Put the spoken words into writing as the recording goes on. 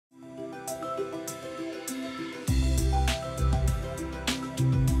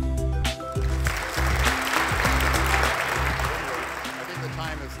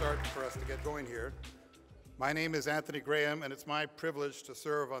start for us to get going here. My name is Anthony Graham, and it's my privilege to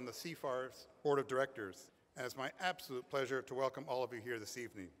serve on the CIFAR's Board of Directors, and it's my absolute pleasure to welcome all of you here this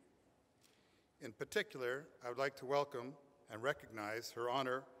evening. In particular, I would like to welcome and recognize Her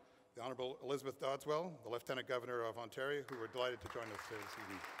Honor, the Honourable Elizabeth Doddswell, the Lieutenant Governor of Ontario, who are delighted to join us here this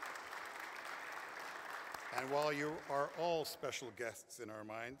evening. And while you are all special guests in our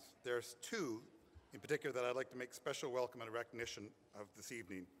minds, there's two in particular that I'd like to make special welcome and recognition of this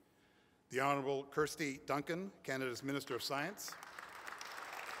evening. The Honourable Kirsty Duncan, Canada's Minister of Science,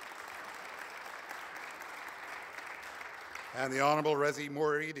 and the Honourable Reza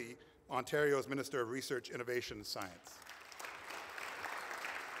Moridi, Ontario's Minister of Research, Innovation and Science.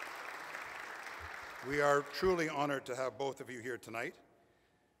 We are truly honoured to have both of you here tonight,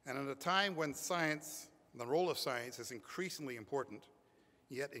 and at a time when science, the role of science is increasingly important,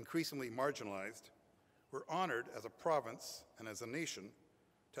 yet increasingly marginalized, we're honoured as a province and as a nation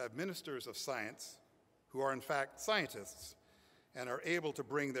to have ministers of science who are in fact scientists and are able to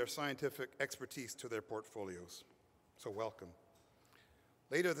bring their scientific expertise to their portfolios. So welcome.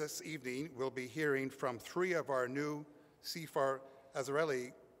 Later this evening, we'll be hearing from three of our new CIFAR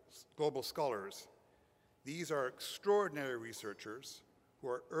Azrieli Global Scholars. These are extraordinary researchers who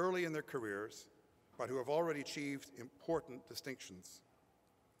are early in their careers, but who have already achieved important distinctions.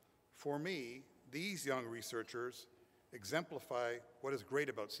 For me, these young researchers exemplify what is great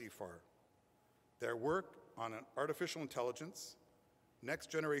about CIFAR. Their work on artificial intelligence,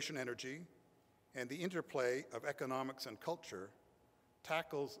 next-generation energy, and the interplay of economics and culture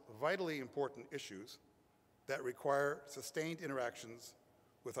tackles vitally important issues that require sustained interactions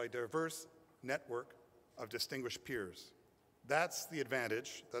with a diverse network of distinguished peers. That's the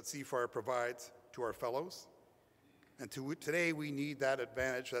advantage that CIFAR provides to our fellows, and today we need that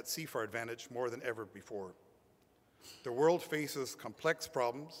advantage, that CIFAR advantage, more than ever before. The world faces complex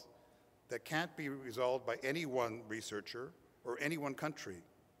problems that can't be resolved by any one researcher or any one country.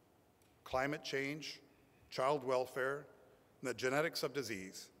 Climate change, child welfare, and the genetics of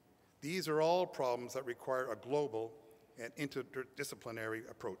disease. These are all problems that require a global and interdisciplinary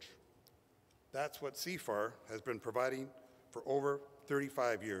approach. That's what CIFAR has been providing for over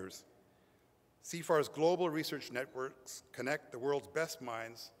 35 years. CIFAR's global research networks connect the world's best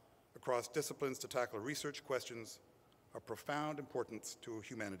minds across disciplines to tackle research questions of profound importance to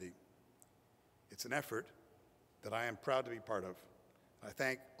humanity. It's an effort that I am proud to be part of. I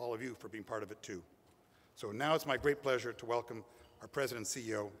thank all of you for being part of it too. So now it's my great pleasure to welcome our President and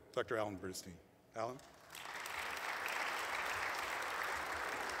CEO, Dr. Alan Bernstein. Alan?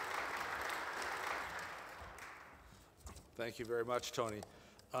 Thank you very much, Tony.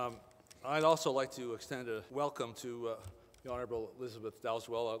 I'd also like to extend a welcome to the Honourable Elizabeth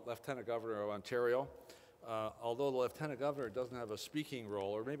Doddswell, Lieutenant Governor of Ontario. Although the Lieutenant Governor doesn't have a speaking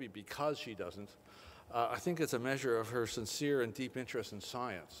role, or maybe because she doesn't, I think it's a measure of her sincere and deep interest in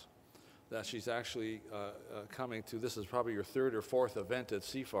science that she's actually coming to. This is probably your third or fourth event at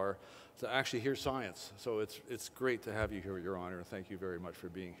CIFAR to actually hear science. So it's great to have you here, Your Honor, and thank you very much for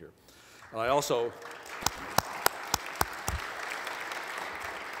being here. I also,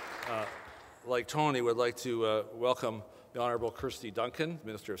 like Tony, would like to welcome the Honourable Kirsty Duncan,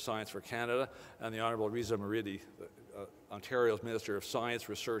 Minister of Science for Canada, and the Honourable Reza Moridi, Ontario's Minister of Science,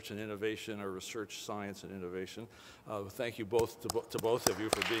 Research and Innovation, or Research, Science and Innovation. Thank you both to both of you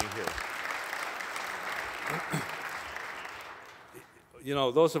for being here. You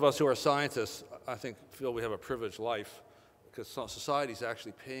know, those of us who are scientists, I think, feel we have a privileged life because society is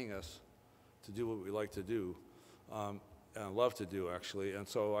actually paying us to do what we like to do. And love to do, actually. And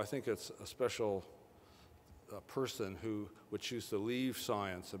so I think it's a special person who would choose to leave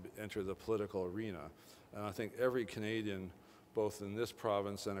science and enter the political arena. And I think every Canadian, both in this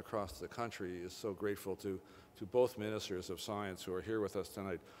province and across the country, is so grateful to both ministers of science who are here with us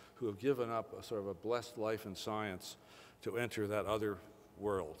tonight, who have given up a sort of a blessed life in science to enter that other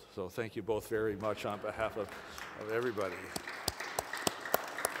world. So thank you both very much on behalf of everybody.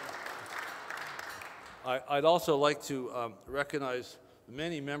 I'd also like to recognize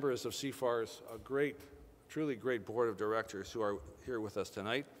many members of CIFAR's truly great board of directors who are here with us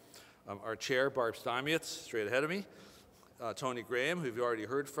tonight. Our chair, Barb Steinmetz, straight ahead of me, Tony Graham, who you've already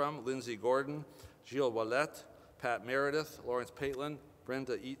heard from, Lindsay Gordon, Gilles Ouellette, Pat Meredith, Lawrence Paitlin,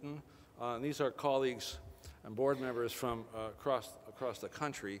 Brenda Eaton. These are colleagues and board members from across the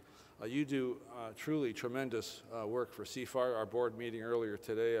country. You do truly tremendous work for CIFAR. Our board meeting earlier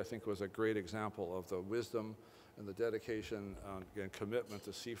today, I think, was a great example of the wisdom and the dedication and commitment to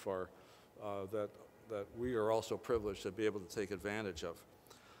CIFAR that we are also privileged to be able to take advantage of.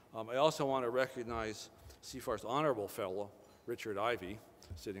 I also want to recognize CIFAR's Honourable Fellow, Richard Ivey,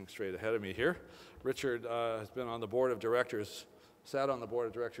 sitting straight ahead of me here. Richard has been on the board of directors, sat on the board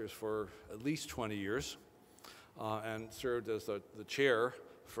of directors for at least 20 years and served as the chair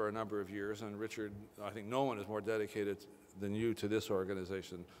for a number of years. And Richard, I think no one is more dedicated than you to this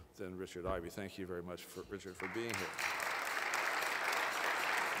organization than Richard Ivey. Thank you very much, Richard, for being here.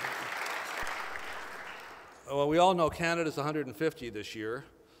 Well, we all know Canada's 150 this year,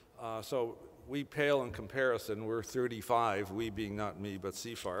 so we pale in comparison. We're 35, we being not me, but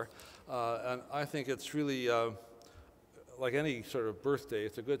CIFAR. And I think it's really, like any sort of birthday,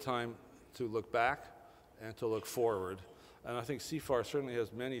 it's a good time to look back and to look forward. And I think CIFAR certainly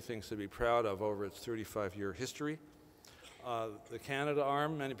has many things to be proud of over its 35-year history. The Canada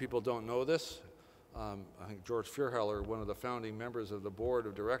arm, many people don't know this. I think George Fierheller, one of the founding members of the board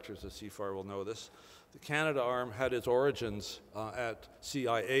of directors of CIFAR, will know this. The Canada arm had its origins at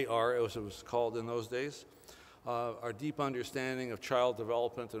CIAR, as it was called in those days. Our deep understanding of child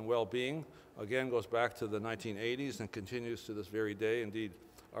development and well-being, again, goes back to the 1980s and continues to this very day. Indeed,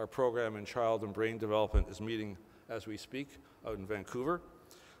 our program in child and brain development is meeting as we speak out in Vancouver.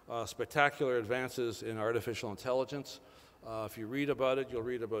 Spectacular advances in artificial intelligence. If you read about it, you'll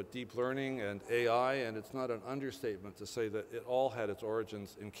read about deep learning and AI, and it's not an understatement to say that it all had its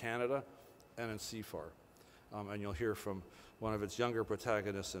origins in Canada and in CIFAR. And you'll hear from one of its younger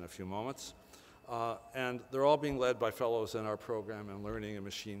protagonists in a few moments. And they're all being led by fellows in our program in learning and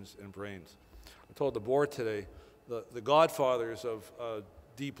machines and brains. I told the board today, the godfathers of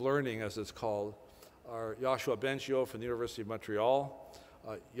deep learning, as it's called, are Yoshua Bengio from the University of Montreal,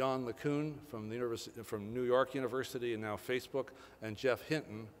 Jan LeCun from New York University and now Facebook, and Jeff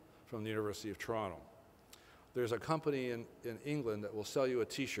Hinton from the University of Toronto. There's a company in England that will sell you a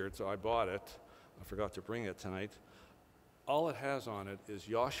t-shirt, so I bought it. I forgot to bring it tonight. All it has on it is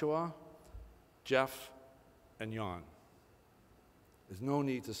Yoshua, Jeff, and Jan. There's no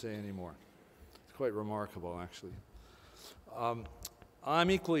need to say any more. It's quite remarkable, actually.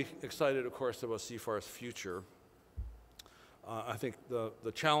 I'm equally excited, of course, about CIFAR's future. I think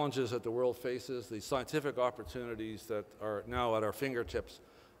the challenges that the world faces, the scientific opportunities that are now at our fingertips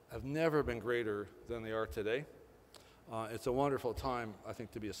have never been greater than they are today. It's a wonderful time, I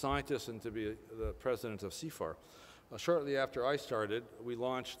think, to be a scientist and to be the president of CIFAR. Shortly after I started, we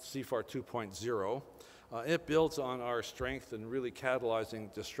launched CIFAR 2.0. It builds on our strength in really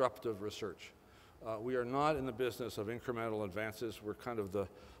catalyzing disruptive research. We are not in the business of incremental advances. We're kind of the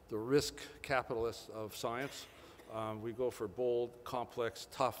risk capitalists of science. We go for bold, complex,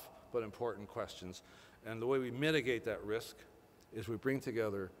 tough, but important questions. And the way we mitigate that risk is we bring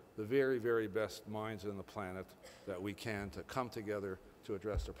together the very, very best minds on the planet that we can to come together to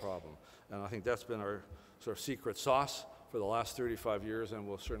address the problem. And I think that's been our sort of secret sauce for the last 35 years and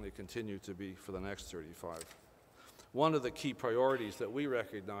will certainly continue to be for the next 35. One of the key priorities that we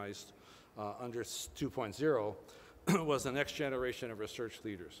recognized under 2.0 was the next generation of research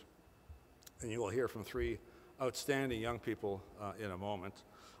leaders. And you will hear from three outstanding young people in a moment.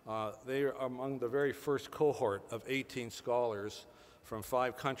 They are among the very first cohort of 18 scholars from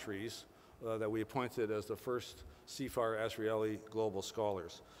 5 countries that we appointed as the first CIFAR Azrieli Global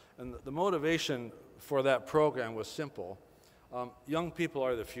Scholars. And the motivation for that program was simple. Young people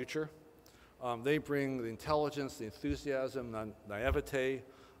are the future. They bring the intelligence, the enthusiasm, the naivete,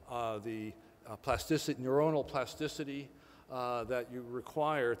 the neuronal plasticity that you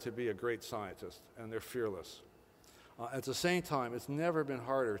require to be a great scientist, and they're fearless. At the same time, it's never been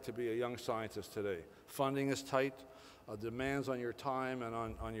harder to be a young scientist today. Funding is tight. Demands on your time and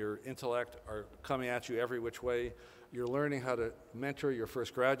on your intellect are coming at you every which way. You're learning how to mentor your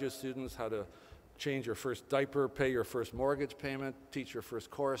first graduate students, how to change your first diaper, pay your first mortgage payment, teach your first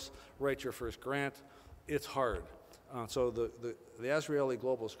course, write your first grant. It's hard. So the Azrieli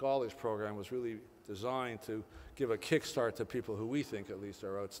Global Scholars Program was really designed to give a kickstart to people who we think at least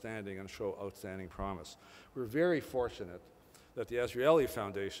are outstanding and show outstanding promise. We're very fortunate that the Azrieli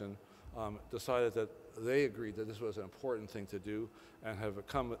Foundation decided that they agreed that this was an important thing to do and have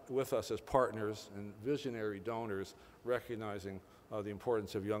come with us as partners and visionary donors recognizing the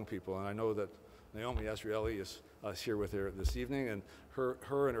importance of young people. And I know that Naomi Azrieli is here with her this evening, and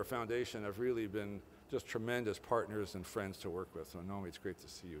her and her foundation have really been just tremendous partners and friends to work with. So Naomi, it's great to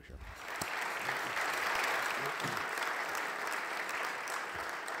see you here.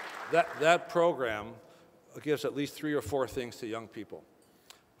 That program gives at least 3 or 4 things to young people.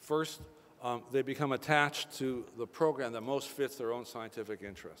 First, they become attached to the program that most fits their own scientific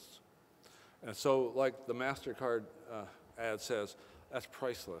interests. And so, like the MasterCard ad says, that's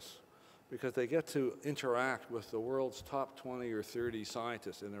priceless, because they get to interact with the world's top 20 or 30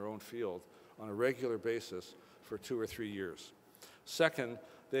 scientists in their own field on a regular basis for 2 or 3 years. Second,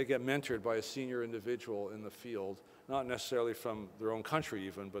 they get mentored by a senior individual in the field, not necessarily from their own country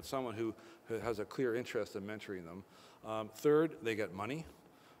even, but someone who has a clear interest in mentoring them. Third, they get money.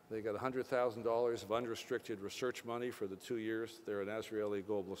 They get $100,000 of unrestricted research money for the 2 years they're an Azrieli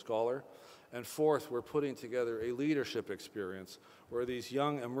Global Scholar. And fourth, we're putting together a leadership experience where these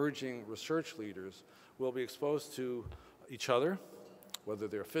young emerging research leaders will be exposed to each other, whether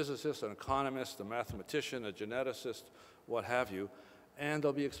they're a physicist, an economist, a mathematician, a geneticist, what have you, and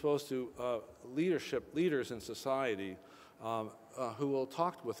they'll be exposed to leaders in society who will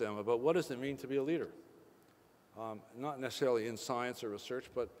talk with them about what does it mean to be a leader. Not necessarily in science or research,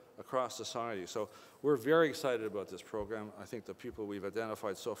 but across society. So we're very excited about this program. I think the people we've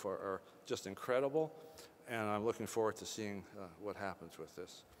identified so far are just incredible, and I'm looking forward to seeing what happens with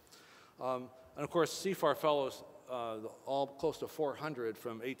this. And of course, CIFAR Fellows, all close to 400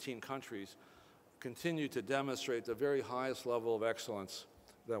 from 18 countries, continue to demonstrate the very highest level of excellence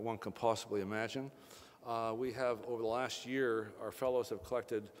that one can possibly imagine. We have, over the last year, our fellows have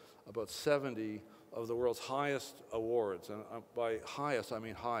collected about 70 of the world's highest awards, and by highest, I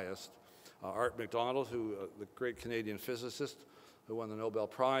mean highest. Art McDonald, the great Canadian physicist who won the Nobel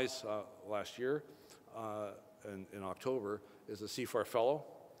Prize last year in October, is a CIFAR Fellow,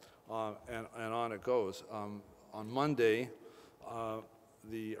 and on it goes. On Monday,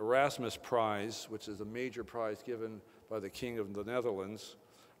 the Erasmus Prize, which is a major prize given by the King of the Netherlands,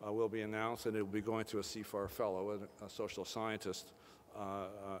 will be announced, and it will be going to a CIFAR Fellow, a social scientist.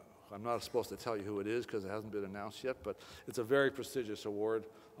 I'm not supposed to tell you who it is because it hasn't been announced yet, but it's a very prestigious award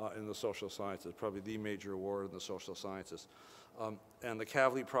in the social sciences, probably the major award in the social sciences. And the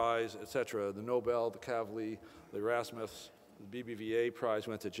Kavli Prize, et cetera, the Nobel, the Kavli, the Erasmus, the BBVA Prize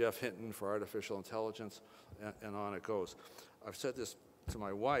went to Jeff Hinton for artificial intelligence, and on it goes. I've said this to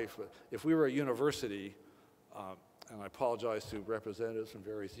my wife, but if we were a university, and I apologize to representatives from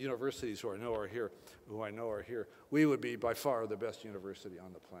various universities who I know are here, we would be by far the best university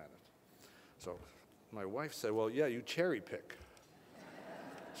on the planet. So my wife said, well, yeah, you cherry pick.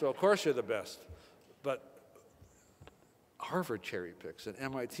 So of course you're the best. But Harvard cherry picks, and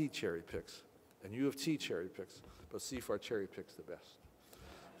MIT cherry picks, and U of T cherry picks, but CIFAR cherry picks the best.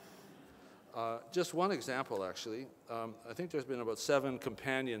 Just one example, actually. I think there's been about 7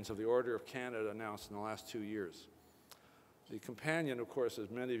 companions of the Order of Canada announced in the last 2 years. The companion, of course, as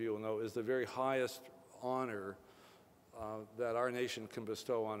many of you will know, is the very highest honor that our nation can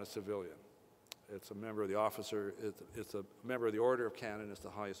bestow on a civilian. It's a member of the officer, it's a member of the Order of Canada, and it's the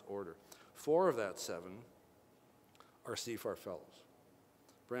highest order. 4 of that 7 are CIFAR Fellows.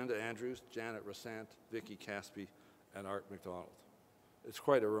 Brenda Andrews, Janet Rassant, Vicky Caspi, and Art McDonald. It's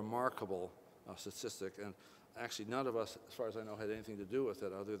quite a remarkable statistic, and actually none of us, as far as I know, had anything to do with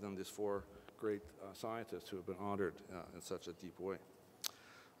it other than these 4 great scientists who have been honored in such a deep way.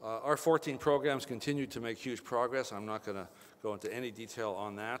 Our 14 programs continue to make huge progress. I'm not going to go into any detail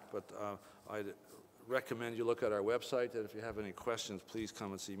on that, but I'd recommend you look at our website, and if you have any questions, please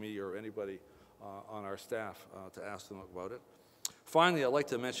come and see me or anybody on our staff to ask them about it. Finally, I'd like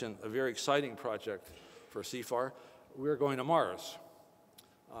to mention a very exciting project for CIFAR. We're going to Mars.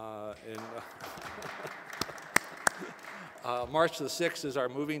 March the 6th is our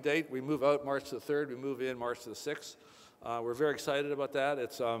moving date. We move out March the 3rd. We move in March the 6th. We're very excited about that.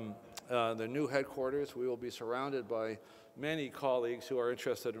 It's the new headquarters. We will be surrounded by many colleagues who are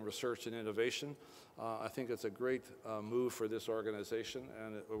interested in research and innovation. I think it's a great move for this organization,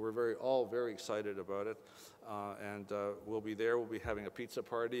 and we're all very excited about it. We'll be there. We'll be having a pizza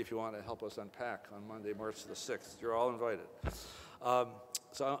party if you want to help us unpack on Monday, March the 6th. You're all invited.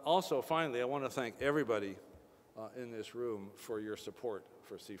 So also, finally, I want to thank everybody in this room for your support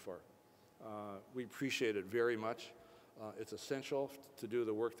for CIFAR. We appreciate it very much. It's essential to do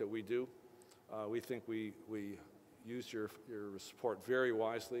the work that we do. We think we use your support very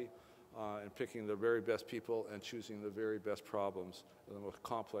wisely in picking the very best people and choosing the very best problems, the most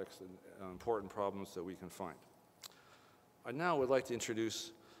complex and important problems that we can find. I now would like to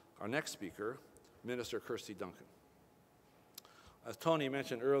introduce our next speaker, Minister Kirsty Duncan. As Tony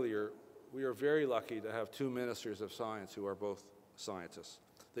mentioned earlier, we are very lucky to have 2 ministers of science who are both scientists.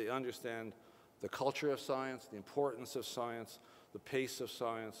 They understand the culture of science, the importance of science, the pace of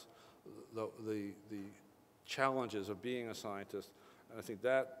science, the challenges of being a scientist. And I think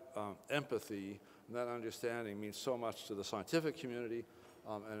that empathy and that understanding means so much to the scientific community,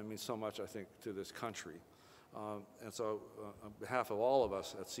 and it means so much, I think, to this country. And so on behalf of all of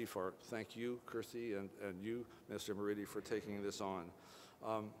us at CIFAR, thank you, Kirsty, and you, Mr. Moridi, for taking this on.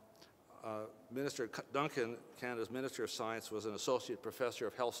 Minister Duncan, Canada's Minister of Science, was an Associate Professor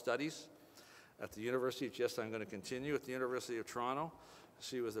of Health Studies at the university. Just I'm going to continue at the University of Toronto.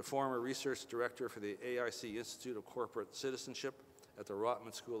 She was the former research director for the AIC Institute of Corporate Citizenship at the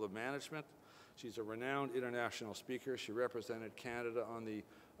Rotman School of Management. She's a renowned international speaker. She represented Canada on the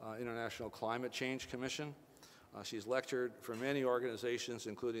International Climate Change Commission. She's lectured for many organizations,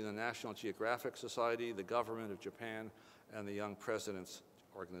 including the National Geographic Society, the Government of Japan, and the Young Presidents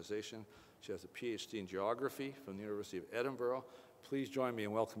Organization. She has a PhD in geography from the University of Edinburgh. Please join me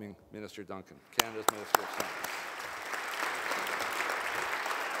in welcoming Minister Duncan, Canada's Minister of Science.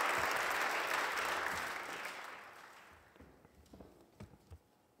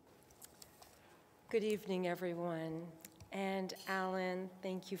 Good evening, everyone. And Alan,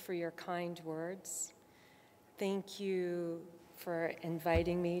 thank you for your kind words. Thank you for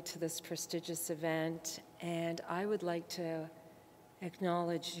inviting me to this prestigious event. And I would like to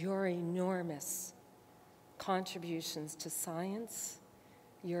acknowledge your enormous contributions to science,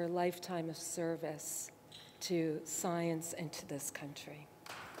 your lifetime of service to science and to this country.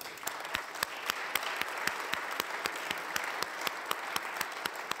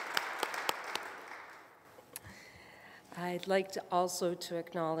 I'd like to also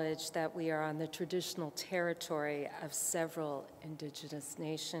acknowledge that we are on the traditional territory of several Indigenous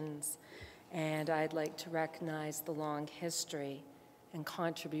nations, and I'd like to recognize the long history and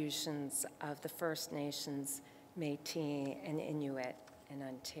contributions of the First Nations, Métis, and Inuit in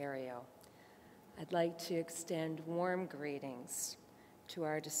Ontario. I'd like to extend warm greetings to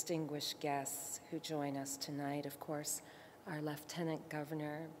our distinguished guests who join us tonight. Of course, our Lieutenant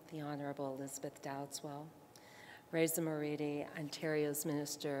Governor, the Honourable Elizabeth Dowdeswell, Reza Moridi, Ontario's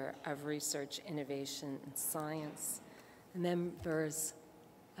Minister of Research, Innovation, and Science, and members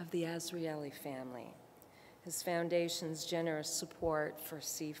of the Azrieli family. His foundation's generous support for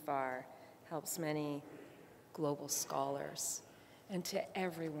CIFAR helps many global scholars. And to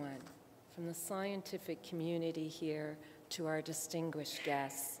everyone, from the scientific community here to our distinguished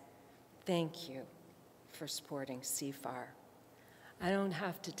guests, thank you for supporting CIFAR. I don't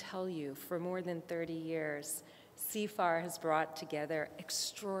have to tell you, for more than 30 years, CIFAR has brought together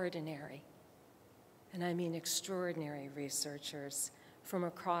extraordinary, and I mean extraordinary researchers from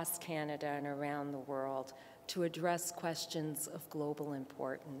across Canada and around the world to address questions of global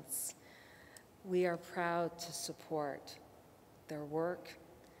importance. We are proud to support their work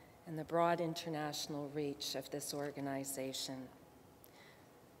and the broad international reach of this organization.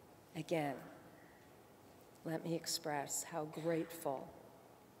 Again, let me express how grateful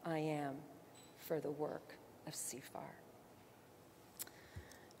I am for the work of CIFAR.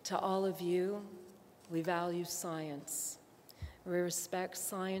 To all of you, we value science. We respect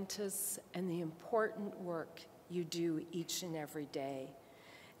scientists and the important work you do each and every day.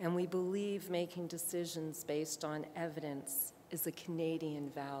 And we believe making decisions based on evidence is a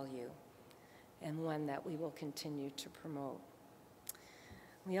Canadian value and one that we will continue to promote.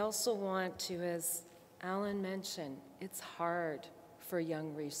 We also want to, as Alan mentioned, it's hard for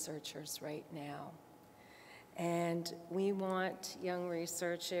young researchers right now. And we want young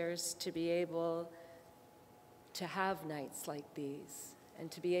researchers to be able to have nights like these and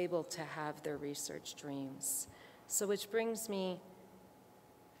to be able to have their research dreams. So which brings me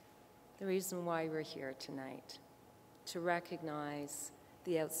the reason why we're here tonight, to recognize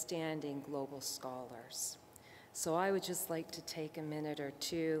the outstanding global scholars. So I would just like to take a minute or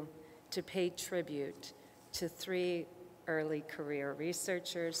two to pay tribute to 3 early career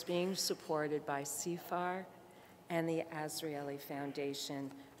researchers being supported by CIFAR and the Azrieli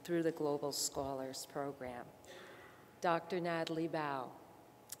Foundation through the Global Scholars Program. Dr. Natalie Bau,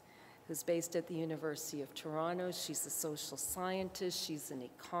 who's based at the University of Toronto. She's a social scientist, she's an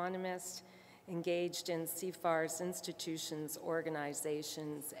economist, engaged in CIFAR's institutions,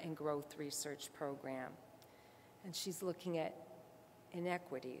 organizations, and growth research program. And she's looking at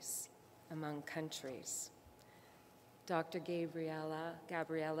inequities among countries. Dr. Gabriella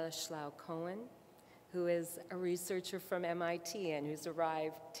Schlau-Cohen, who is a researcher from MIT and who's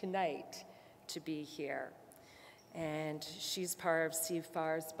arrived tonight to be here. And she's part of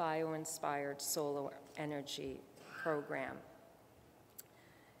CIFAR's Bio-Inspired Solar Energy program.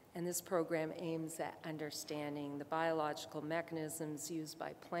 And this program aims at understanding the biological mechanisms used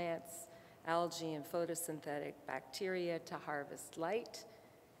by plants, algae, and photosynthetic bacteria to harvest light,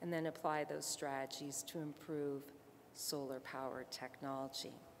 and then apply those strategies to improve solar-powered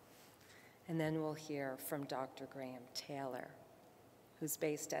technology. And then we'll hear from Dr. Graham Taylor, who's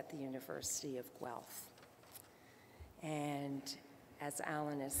based at the University of Guelph. And as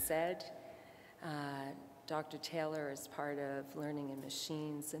Alan has said, Dr. Taylor is part of Learning in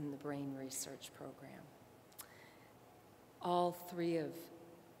Machines in the Brain Research Program. All 3 of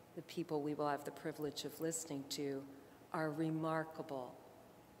the people we will have the privilege of listening to, are remarkable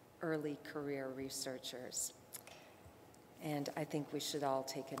early career researchers. And I think we should all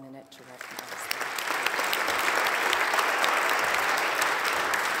take a minute to recognize them.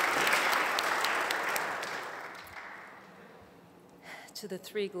 To the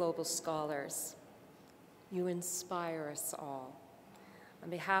three global scholars, you inspire us all. On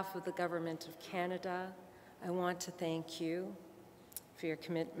behalf of the Government of Canada, I want to thank you for your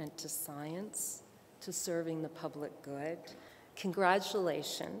commitment to science, to serving the public good.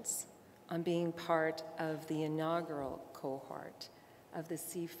 Congratulations on being part of the inaugural cohort of the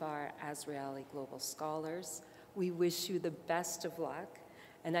CIFAR Azrieli Global Scholars. We wish you the best of luck,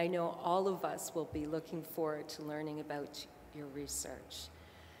 and I know all of us will be looking forward to learning about your research.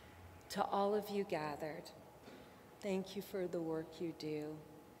 To all of you gathered, thank you for the work you do.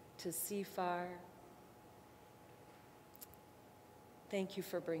 To CIFAR, thank you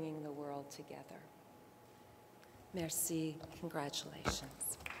for bringing the world together. Merci,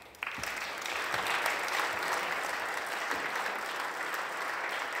 congratulations.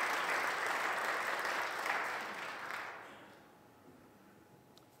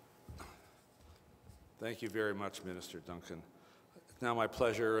 Thank you very much, Minister Duncan. It's now my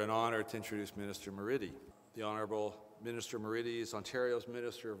pleasure and honor to introduce Minister Moridi. The Honourable Minister Moridi is Ontario's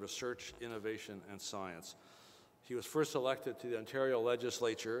Minister of Research, Innovation and Science. He was first elected to the Ontario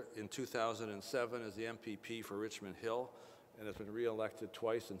Legislature in 2007 as the MPP for Richmond Hill and has been re-elected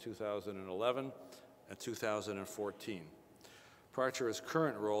twice in 2011 and 2014. Prior to his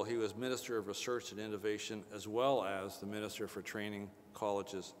current role, he was Minister of Research and Innovation as well as the Minister for Training,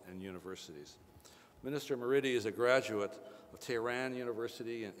 Colleges and Universities. Minister Moridi is a graduate of Tehran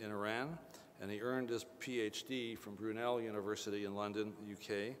University in Iran, and he earned his PhD from Brunel University in London,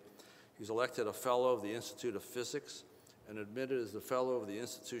 UK. He's elected a Fellow of the Institute of Physics and admitted as the Fellow of the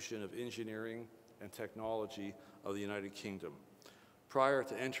Institution of Engineering and Technology of the United Kingdom. Prior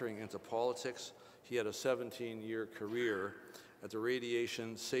to entering into politics, he had a 17-year career at the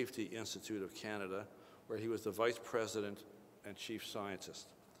Radiation Safety Institute of Canada, where he was the Vice President and Chief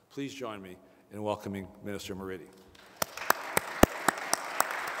Scientist. Please join me in welcoming Minister Moridi.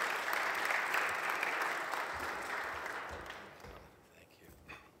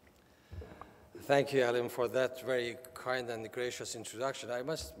 Thank you, Alan, for that very kind and gracious introduction. I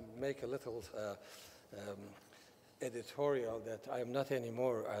must make a little editorial that I am not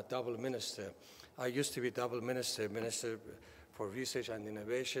anymore a double minister. I used to be double minister, Minister for Research and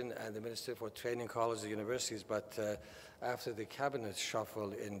Innovation and the Minister for Training, Colleges and Universities, but after the cabinet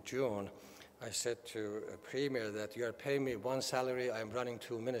shuffle in June, I said to Premier that you are paying me one salary, I'm running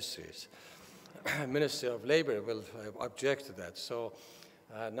two ministries. Minister of Labor will object to that. So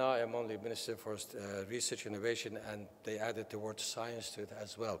now I am only Minister for Research Innovation, and they added the word science to it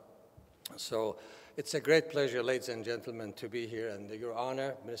as well. So it's a great pleasure, ladies and gentlemen, to be here, and your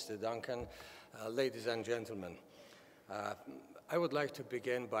honor, Minister Duncan, ladies and gentlemen. I would like to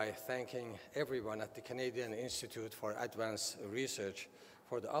begin by thanking everyone at the Canadian Institute for Advanced Research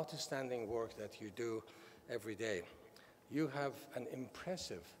for the outstanding work that you do every day. You have an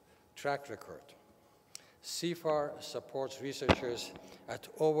impressive track record. CIFAR supports researchers at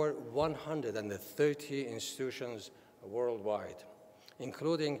over 130 institutions worldwide,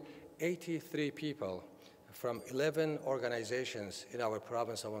 including 83 people from 11 organizations in our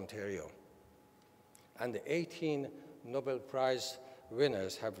province of Ontario. And 18 Nobel Prize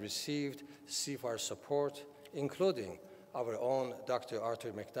winners have received CIFAR support, including our own Dr.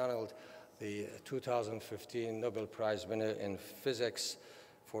 Arthur MacDonald, the 2015 Nobel Prize winner in physics,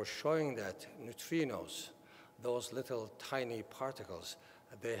 for showing that neutrinos, those little tiny particles,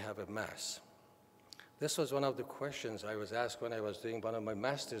 they have a mass. This was one of the questions I was asked when I was doing one of my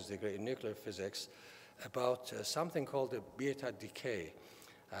master's degree in nuclear physics about something called the beta decay.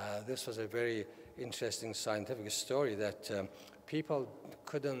 This was a very interesting scientific story that people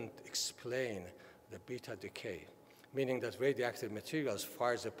couldn't explain the beta decay, meaning that radioactive materials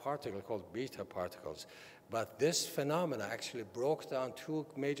fires a particle called beta particles. But this phenomena actually broke down two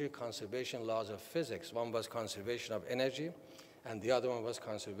major conservation laws of physics. One was conservation of energy, and the other one was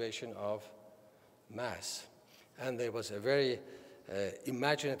conservation of mass. And there was a very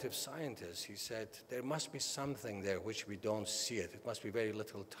imaginative scientist. He said, there must be something there which we don't see it. It must be very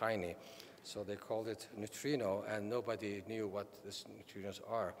little tiny. So they called it neutrino, and nobody knew what these neutrinos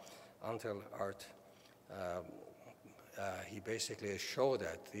are until Art he basically showed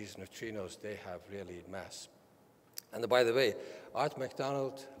that these neutrinos, they have really mass. And by the way, Art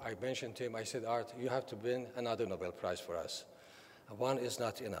MacDonald, I mentioned to him, I said, Art, you have to win another Nobel Prize for us. One is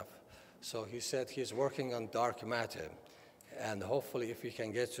not enough. So he said he's working on dark matter. And hopefully, if we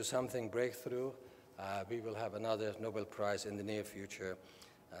can get to something breakthrough, we will have another Nobel Prize in the near future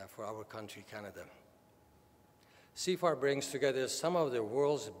for our country, Canada. CIFAR brings together some of the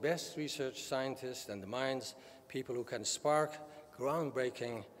world's best research scientists and minds, people who can spark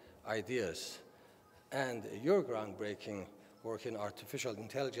groundbreaking ideas. And your groundbreaking work in artificial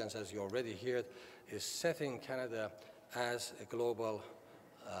intelligence, as you already heard, is setting Canada as a global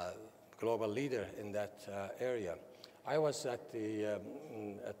leader in that area. I was at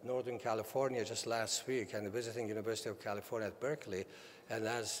Northern California just last week and visiting University of California at Berkeley. And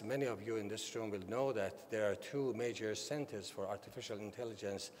as many of you in this room will know, that there are two major centers for artificial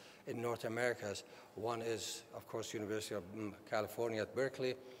intelligence in North America. One is, of course, University of California at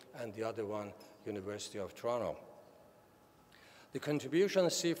Berkeley, and the other one, University of Toronto. The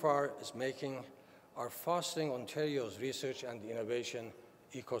contributions CIFAR is making are fostering Ontario's research and innovation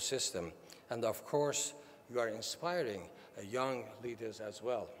ecosystem. And of course, you are inspiring young leaders as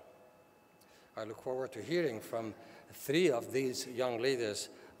well. I look forward to hearing from 3 of these young leaders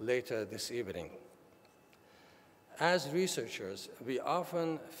later this evening. As researchers, we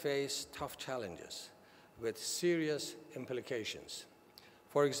often face tough challenges with serious implications.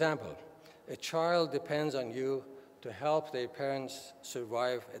 For example, a child depends on you to help their parents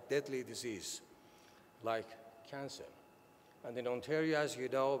survive a deadly disease like cancer. And in Ontario, as you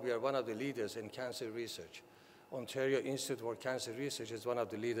know, we are one of the leaders in cancer research. Ontario Institute for Cancer Research is one of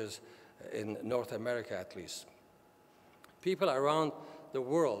the leaders in North America, at least. People around the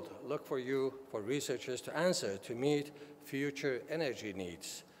world look for you, for researchers, to answer, to meet future energy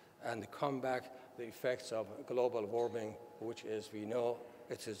needs and combat the effects of global warming, which is, we know,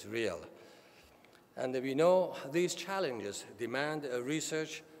 it is real. And we know these challenges demand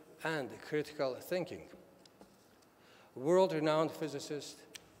research and critical thinking. World-renowned physicist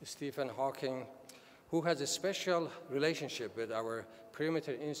Stephen Hawking, who has a special relationship with our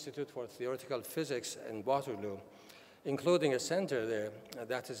Perimeter Institute for Theoretical Physics in Waterloo, including a center there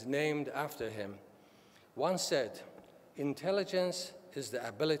that is named after him, once said, "Intelligence is the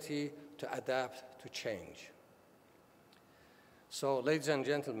ability to adapt to change." So, ladies and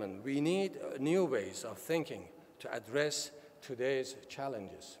gentlemen, we need new ways of thinking to address today's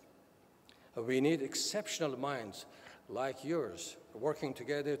challenges. We need exceptional minds like yours working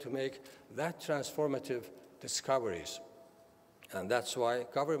together to make that transformative discoveries. And that's why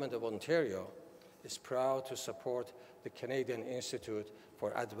Government of Ontario is proud to support the Canadian Institute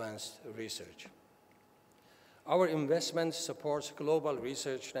for Advanced Research. Our investment supports global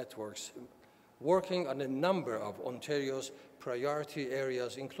research networks working on a number of Ontario's priority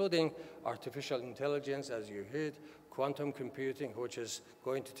areas, including artificial intelligence, as you heard, quantum computing, which is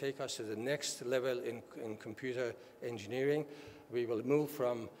going to take us to the next level in computer engineering. We will move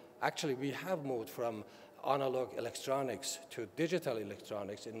from, actually we have moved from analog electronics to digital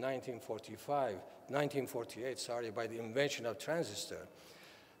electronics in 1948, by the invention of transistor.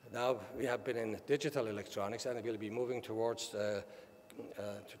 Now we have been in digital electronics, and we'll be moving towards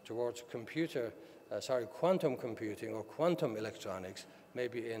quantum computing or quantum electronics,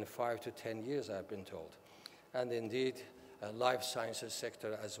 maybe in 5 to 10 years, I've been told. And indeed, life sciences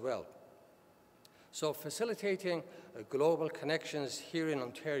sector as well. So facilitating global connections here in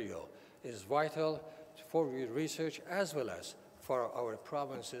Ontario is vital for research as well as for our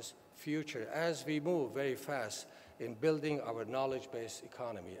province's future as we move very fast in building our knowledge-based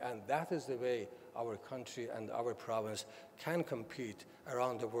economy. And that is the way our country and our province can compete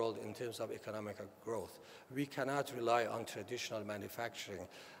around the world in terms of economic growth. We cannot rely on traditional manufacturing.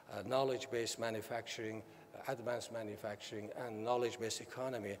 Knowledge-based manufacturing, advanced manufacturing, and knowledge-based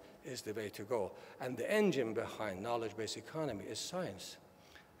economy is the way to go. And the engine behind knowledge-based economy is science,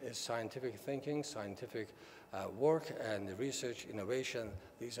 is scientific thinking, scientific work, and research, innovation.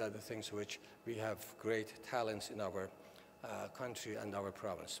 These are the things which we have great talents in our country and our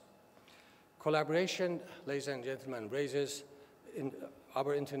province. Collaboration, ladies and gentlemen, raises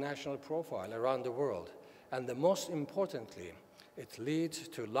our international profile around the world. And the most importantly, it leads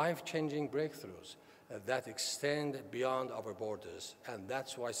to life-changing breakthroughs that extend beyond our borders. And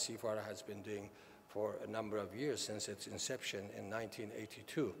that's what CIFAR has been doing for a number of years since its inception in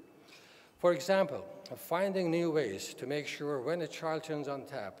 1982. For example, finding new ways to make sure when a child turns on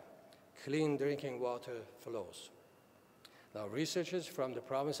tap, clean drinking water flows. Now, researchers from the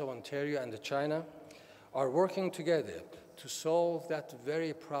province of Ontario and China are working together to solve that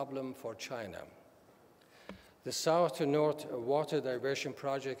very problem for China. The South to North Water Diversion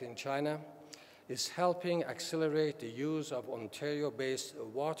Project in China is helping accelerate the use of Ontario-based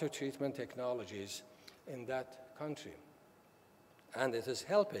water treatment technologies in that country. And it is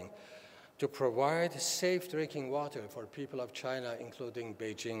helping to provide safe drinking water for people of China, including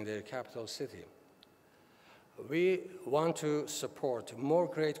Beijing, their capital city. We want to support more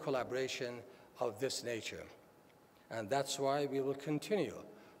great collaboration of this nature, and that's why we will continue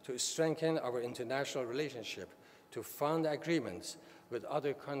to strengthen our international relationship to fund agreements with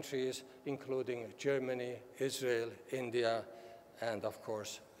other countries, including Germany, Israel, India, and of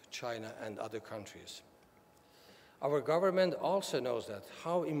course, China and other countries. Our government also knows that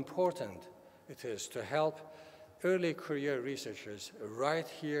how important it is to help early career researchers right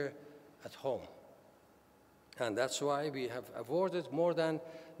here at home. And that's why we have awarded more than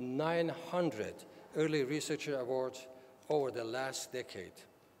 900 early researcher awards over the last decade,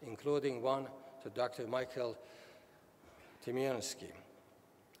 including one to Dr. Michael Tymiansky.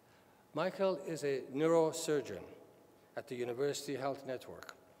 Michael is a neurosurgeon at the University Health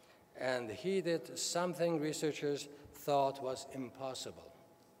Network, and he did something researchers thought was impossible.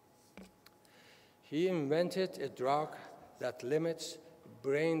 He invented a drug that limits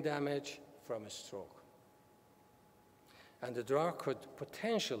brain damage from a stroke. And the drug could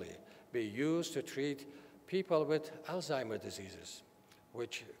potentially be used to treat people with Alzheimer's diseases,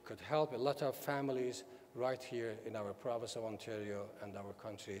 which could help a lot of families right here in our province of Ontario and our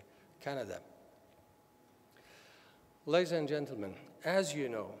country, Canada. Ladies and gentlemen, as you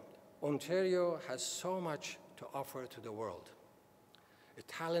know, Ontario has so much to offer to the world. A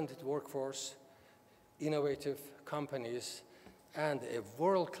talented workforce, innovative companies, and a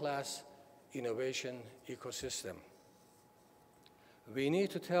world-class innovation ecosystem. We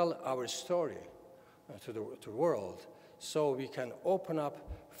need to tell our story to the world so we can open up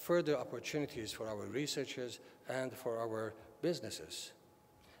further opportunities for our researchers and for our businesses,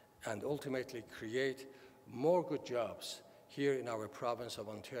 and ultimately create more good jobs here in our province of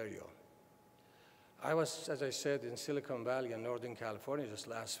Ontario. I was, as I said, in Silicon Valley in Northern California just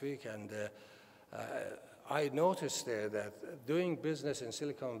last week, and I noticed there that doing business in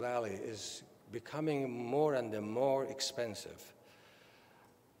Silicon Valley is becoming more and more expensive.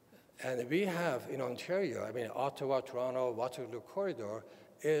 And we have in Ontario, I mean, Ottawa, Toronto, Waterloo Corridor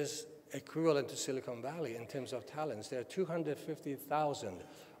is equivalent to Silicon Valley in terms of talents. There are 250,000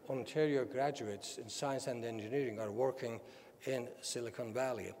 Ontario graduates in science and engineering are working in Silicon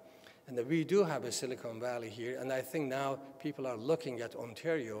Valley. And we do have a Silicon Valley here, and I think now people are looking at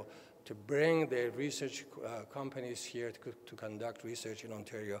Ontario to bring their research companies here to conduct research in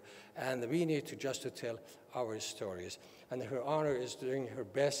Ontario. And we need to just to tell our stories. And Her Honor is doing her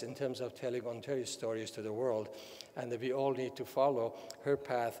best in terms of telling Ontario stories to the world. And we all need to follow her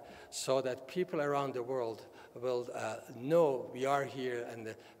path so that people around the world will know we are here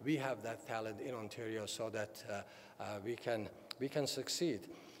and we have that talent in Ontario so that we can succeed.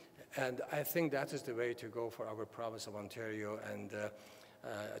 And I think that is the way to go for our province of Ontario. And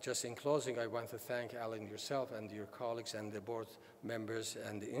just in closing, I want to thank Alan, yourself, and your colleagues and the board members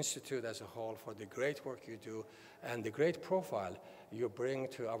and the Institute as a whole for the great work you do and the great profile you bring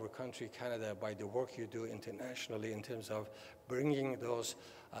to our country, Canada, by the work you do internationally in terms of bringing those,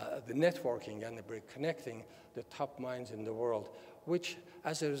 the networking and connecting the top minds in the world, which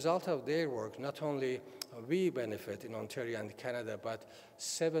as a result of their work, not only we benefit in Ontario and Canada, but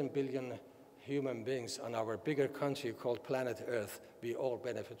 7 billion human beings on our bigger country called planet Earth, we all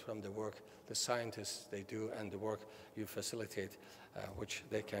benefit from the work the scientists they do and the work you facilitate, which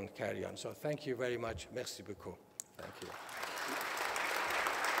they can carry on. So thank you very much. Merci beaucoup. Thank you.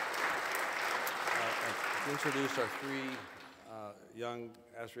 To introduce our three young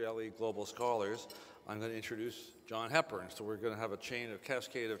Azrieli Global Scholars, I'm going to introduce John Hepburn. So we're going to have a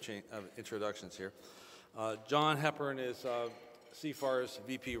cascade of introductions here. John Hepburn is CIFAR's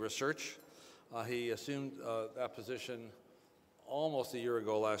VP Research. He assumed that position almost a year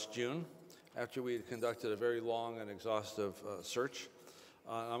ago last June, after we had conducted a very long and exhaustive search.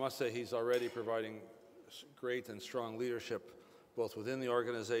 I must say he's already providing great and strong leadership both within the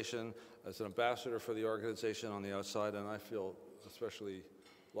organization, as an ambassador for the organization on the outside, and I feel especially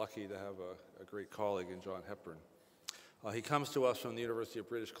lucky to have a great colleague in John Hepburn. He comes to us from the University of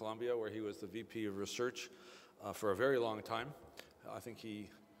British Columbia, where he was the VP of Research for a very long time. I think he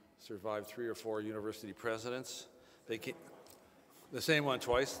survived 3 or 4 university presidents. The same one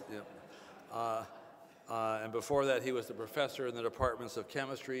twice. Yeah. And before that, he was the professor in the departments of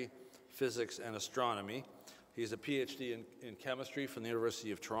chemistry, physics, and astronomy. He's a PhD in chemistry from the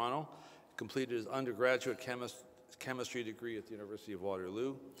University of Toronto. Completed his undergraduate chemistry degree at the University of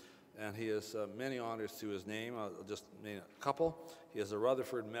Waterloo. And he has many honors to his name. I'll just name a couple. He has a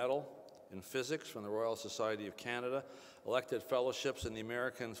Rutherford Medal in physics from the Royal Society of Canada, elected fellowships in the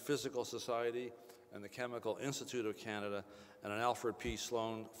American Physical Society and the Chemical Institute of Canada, and an Alfred P.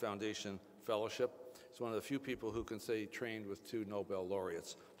 Sloan Foundation Fellowship. He's one of the few people who can say he trained with 2 Nobel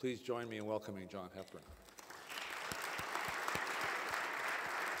laureates. Please join me in welcoming John Hepburn.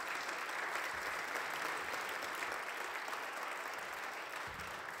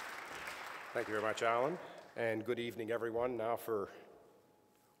 Thank you very much, Alan, and good evening, everyone. Now for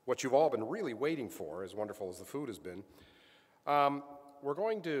what you've all been really waiting for, as wonderful as the food has been. We're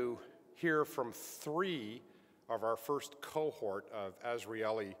going to hear from 3 of our first cohort of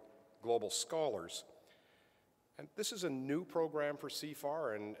Azrieli Global Scholars. And this is a new program for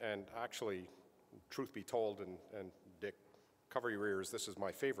CIFAR, and actually, truth be told, and Dick, cover your ears, this is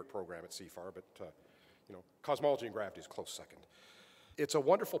my favorite program at CIFAR, but you know, cosmology and gravity is close second. It's a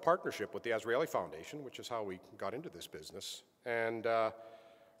wonderful partnership with the Azrieli Foundation, which is how we got into this business. And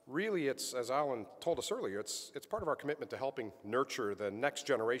really, it's, as Alan told us earlier, it's part of our commitment to helping nurture the next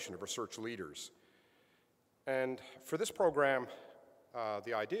generation of research leaders. And for this program,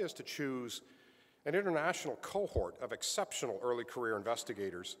 the idea is to choose an international cohort of exceptional early career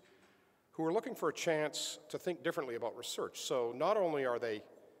investigators who are looking for a chance to think differently about research. So not only are they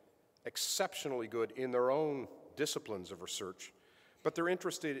exceptionally good in their own disciplines of research, but they're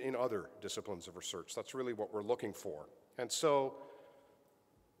interested in other disciplines of research. That's really what we're looking for. And so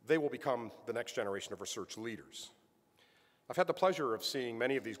they will become the next generation of research leaders. I've had the pleasure of seeing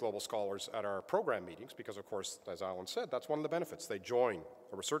many of these global scholars at our program meetings because, of course, as Alan said, that's one of the benefits. They join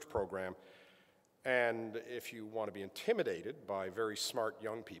a research program, and if you want to be intimidated by very smart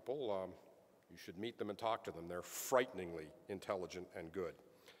young people, you should meet them and talk to them. They're frighteningly intelligent and good.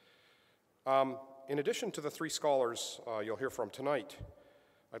 In addition to the 3 scholars you'll hear from tonight,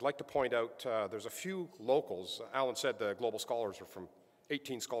 I'd like to point out there's a few locals. Alan said the global scholars are from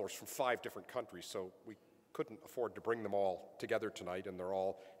 18 scholars from 5 different countries, so we couldn't afford to bring them all together tonight, and they're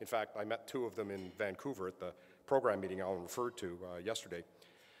all, in fact, I met 2 of them in Vancouver at the program meeting Alan referred to yesterday.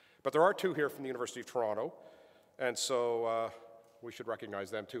 But there are 2 here from the University of Toronto, and so we should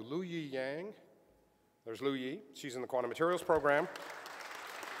recognize them too. Lu Yi Yang, there's Lu Yi, she's in the quantum materials program.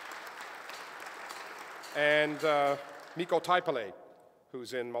 And Mikko Taipale,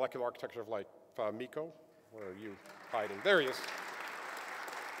 who's in molecular architecture of light. Mikko, where are you hiding? There he is.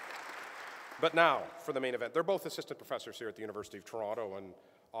 But now, for the main event, they're both assistant professors here at the University of Toronto and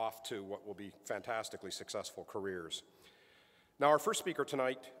off to what will be fantastically successful careers. Now, our first speaker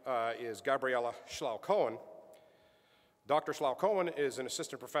tonight is Gabriella Schlau-Cohen. Dr. Schlau-Cohen is an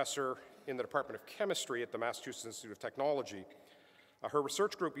assistant professor in the Department of Chemistry at the Massachusetts Institute of Technology. Her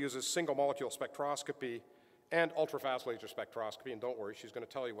research group uses single molecule spectroscopy and ultrafast laser spectroscopy, and don't worry, she's going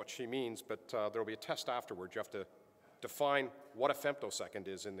to tell you what she means, but there will be a test afterwards. You have to define what a femtosecond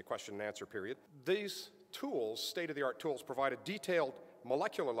is in the question and answer period. These tools, state-of-the-art tools, provide a detailed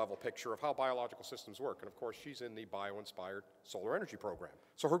molecular level picture of how biological systems work, and of course she's in the bio-inspired solar energy program.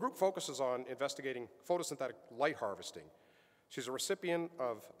 So her group focuses on investigating photosynthetic light harvesting. She's a recipient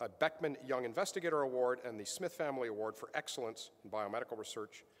of a Beckman Young Investigator Award and the Smith Family Award for Excellence in Biomedical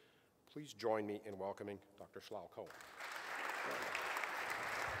Research. Please join me in welcoming Dr. Schlau-Cohen.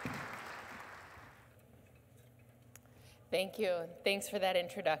 Thank you. Thanks for that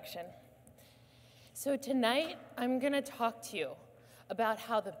introduction. So tonight, I'm going to talk to you about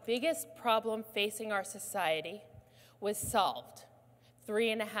how the biggest problem facing our society was solved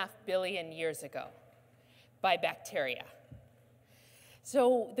 3.5 billion years ago by bacteria.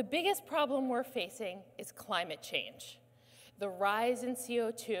 So the biggest problem we're facing is climate change. The rise in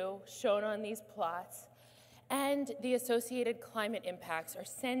CO2 shown on these plots and the associated climate impacts are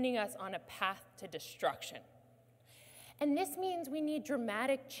sending us on a path to destruction. And this means we need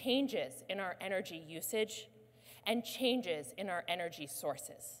dramatic changes in our energy usage and changes in our energy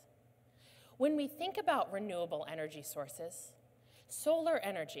sources. When we think about renewable energy sources, solar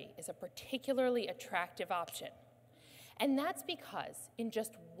energy is a particularly attractive option. And that's because in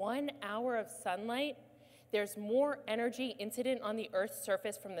just 1 hour of sunlight, there's more energy incident on the Earth's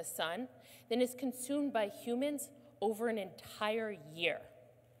surface from the sun than is consumed by humans over an entire year.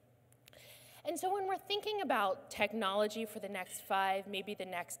 And so when we're thinking about technology for the next 5, maybe the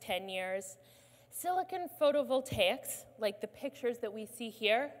next 10 years, silicon photovoltaics, like the pictures that we see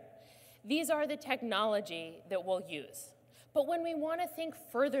here, these are the technology that we'll use. But when we want to think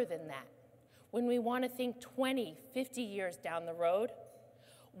further than that, when we want to think 20, 50 years down the road,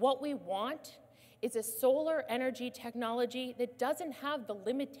 what we want is a solar energy technology that doesn't have the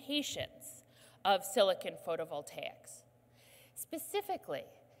limitations of silicon photovoltaics. Specifically,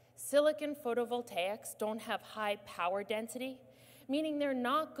 silicon photovoltaics don't have high power density, meaning they're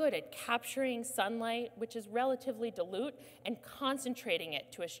not good at capturing sunlight, which is relatively dilute, and concentrating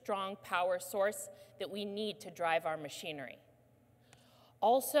it to a strong power source that we need to drive our machinery.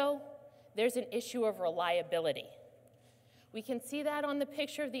 Also, there's an issue of reliability. We can see that on the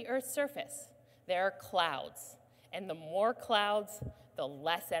picture of the Earth's surface. There are clouds, and the more clouds, the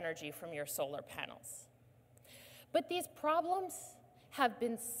less energy from your solar panels. But these problems have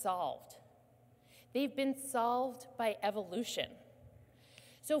been solved. They've been solved by evolution.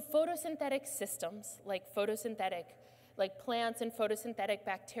 So photosynthetic systems, like plants and photosynthetic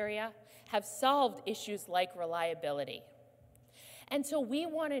bacteria, have solved issues like reliability. And so we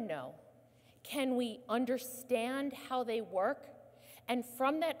want to know, can we understand how they work, and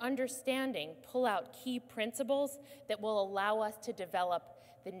from that understanding, pull out key principles that will allow us to develop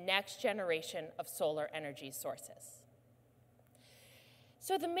the next generation of solar energy sources.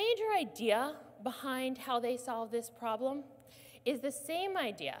 So the major idea behind how they solve this problem is the same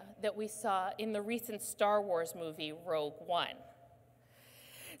idea that we saw in the recent Star Wars movie, Rogue One.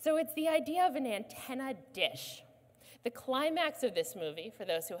 So it's the idea of an antenna dish. The climax of this movie, for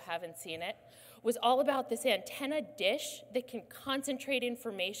those who haven't seen it, was all about this antenna dish that can concentrate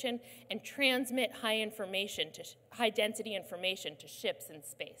information and transmit high-density information to ships in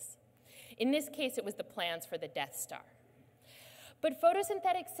space. In this case, it was the plans for the Death Star. But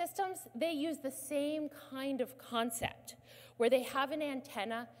photosynthetic systems, they use the same kind of concept, where they have an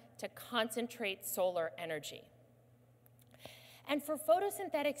antenna to concentrate solar energy. And for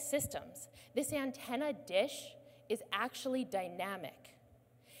photosynthetic systems, this antenna dish is actually dynamic.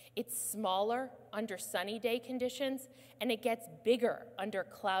 It's smaller under sunny day conditions, and it gets bigger under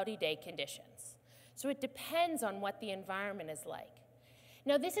cloudy day conditions. So it depends on what the environment is like.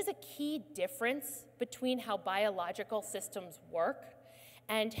 Now, this is a key difference between how biological systems work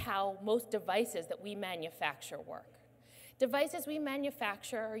and how most devices that we manufacture work. Devices we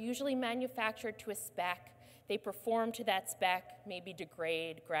manufacture are usually manufactured to a spec. They perform to that spec, maybe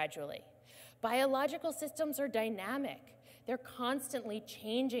degrade gradually. Biological systems are dynamic. They're constantly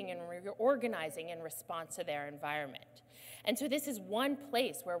changing and reorganizing in response to their environment. And so this is one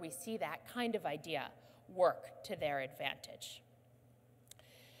place where we see that kind of idea work to their advantage.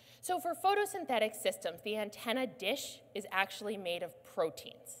 So for photosynthetic systems, the antenna dish is actually made of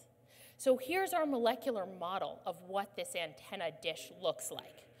proteins. So here's our molecular model of what this antenna dish looks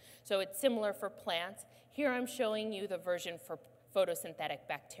like. So it's similar for plants. Here I'm showing you the version for photosynthetic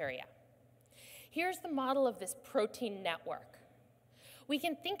bacteria. Here's the model of this protein network. We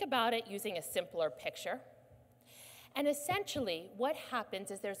can think about it using a simpler picture. And essentially, what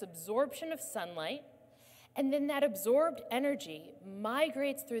happens is there's absorption of sunlight, and then that absorbed energy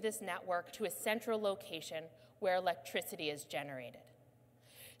migrates through this network to a central location where electricity is generated.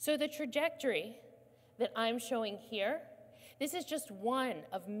 So the trajectory that I'm showing here, this is just one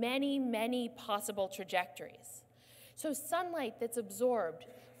of many, many possible trajectories. So sunlight that's absorbed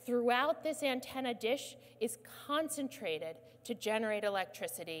throughout this antenna dish is concentrated to generate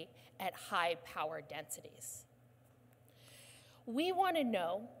electricity at high power densities. We want to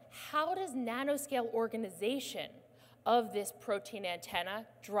know, how does nanoscale organization of this protein antenna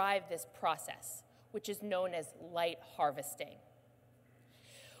drive this process, which is known as light harvesting?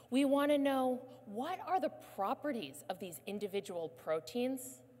 We want to know, what are the properties of these individual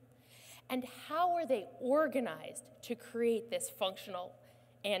proteins, and how are they organized to create this functional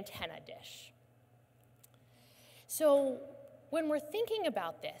antenna dish? So when we're thinking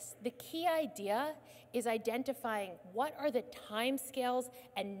about this, the key idea is identifying what are the timescales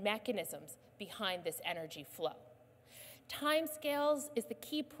and mechanisms behind this energy flow. Timescales is the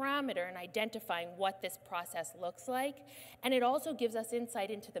key parameter in identifying what this process looks like, and it also gives us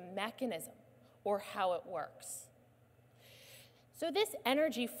insight into the mechanism or how it works. So this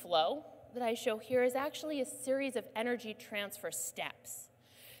energy flow that I show here is actually a series of energy transfer steps.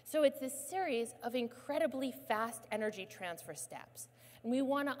 So it's this series of incredibly fast energy transfer steps, and we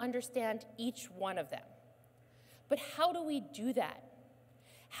want to understand each one of them. But how do we do that?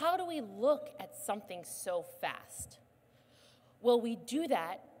 How do we look at something so fast? Well, we do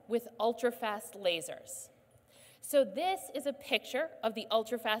that with ultra-fast lasers. So this is a picture of the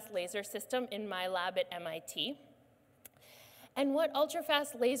ultra-fast laser system in my lab at MIT. And what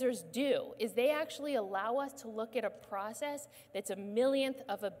ultra-fast lasers do is they actually allow us to look at a process that's a millionth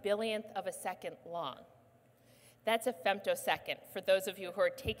of a billionth of a second long. That's a femtosecond, for those of you who are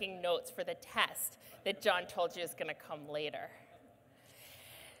taking notes for the test that John told you is going to come later.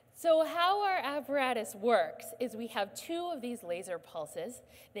 So how our apparatus works is we have two of these laser pulses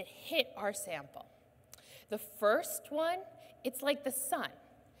that hit our sample. The first one, it's like the sun.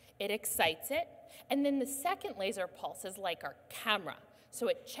 It excites it, and then the second laser pulse is like our camera, so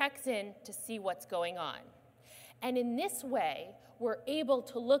it checks in to see what's going on. And in this way, we're able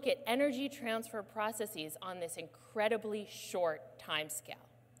to look at energy transfer processes on this incredibly short time scale.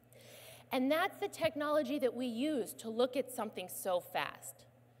 And that's the technology that we use to look at something so fast.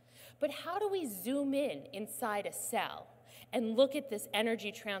 But how do we zoom in inside a cell and look at this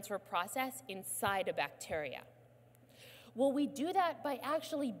energy transfer process inside a bacteria? Well, we do that by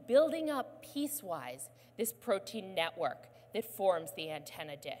actually building up piecewise this protein network that forms the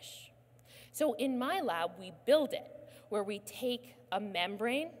antenna dish. So in my lab, we build it, where we take a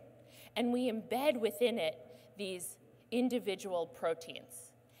membrane and we embed within it these individual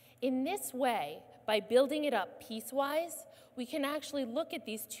proteins. In this way, by building it up piecewise, we can actually look at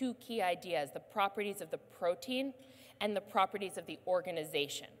these two key ideas, the properties of the protein and the properties of the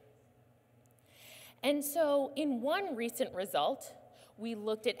organization. And so in one recent result, we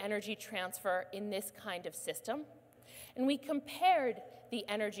looked at energy transfer in this kind of system, and we compared the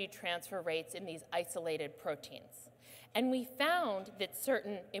energy transfer rates in these isolated proteins. And we found that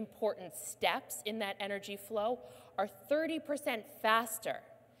certain important steps in that energy flow are 30% faster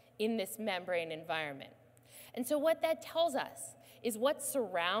in this membrane environment. And so what that tells us is what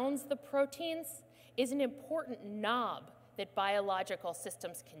surrounds the proteins is an important knob that biological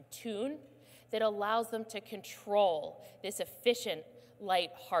systems can tune that allows them to control this efficient light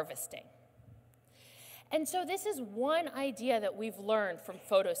harvesting. And so this is one idea that we've learned from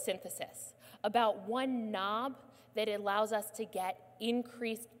photosynthesis about one knob that allows us to get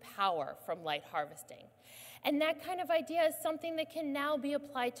increased power from light harvesting. And that kind of idea is something that can now be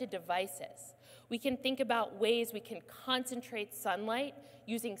applied to devices. We can think about ways we can concentrate sunlight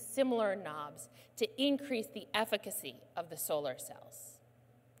using similar knobs to increase the efficacy of the solar cells.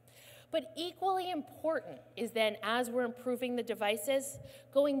 But equally important is then, as we're improving the devices,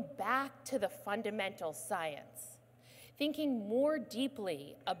 going back to the fundamental science, thinking more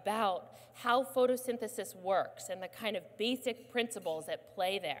deeply about how photosynthesis works and the kind of basic principles at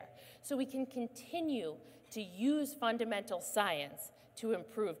play there, so we can continue to use fundamental science to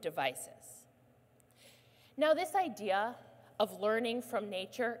improve devices. Now, this idea of learning from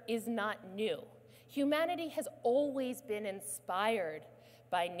nature is not new. Humanity has always been inspired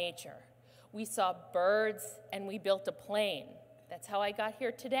by nature. We saw birds and we built a plane. That's how I got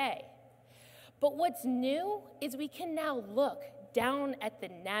here today. But what's new is we can now look down at the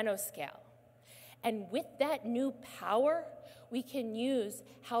nanoscale. And with that new power, we can use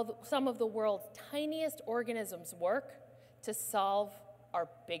how some of the world's tiniest organisms work to solve our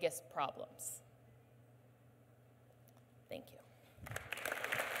biggest problems. Thank you.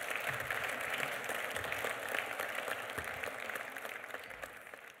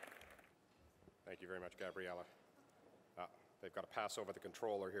 Thank you very much, Gabriella. They've got to pass over the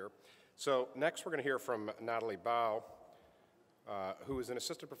controller here. So next we're going to hear from Natalie Bau, who is an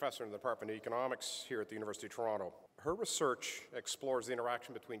assistant professor in the Department of Economics here at the University of Toronto. Her research explores the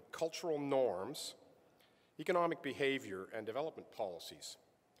interaction between cultural norms, economic behavior, and development policies.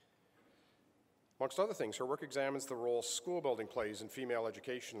 Amongst other things, her work examines the role school building plays in female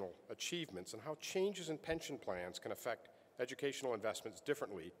educational achievements and how changes in pension plans can affect educational investments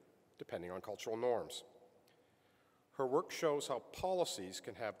differently depending on cultural norms. Her work shows how policies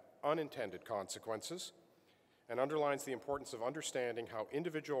can have unintended consequences and underlines the importance of understanding how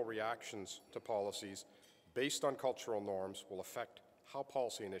individual reactions to policies based on cultural norms will affect how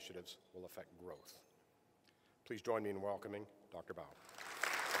policy initiatives will affect growth. Please join me in welcoming Dr. Bau.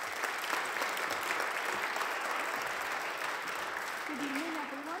 Good evening,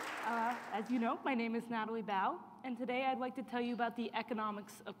 everyone. As you know, my name is Natalie Bau, and today I'd like to tell you about the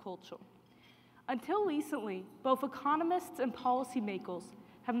economics of culture. Until recently, both economists and policymakers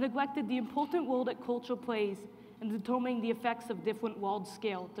have neglected the important role that culture plays in determining the effects of different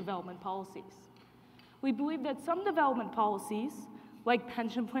world-scale development policies. We believe that some development policies, like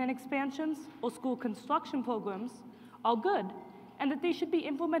pension plan expansions or school construction programs, are good, and that they should be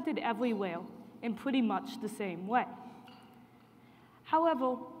implemented everywhere in pretty much the same way.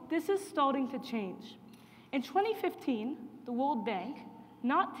 However, this is starting to change. In 2015, the World Bank,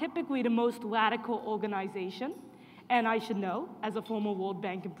 not typically the most radical organization, and I should know, as a former World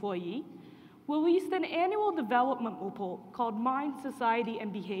Bank employee, released an annual development report called Mind, Society,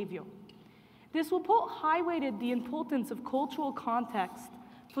 and Behavior. This report highlighted the importance of cultural context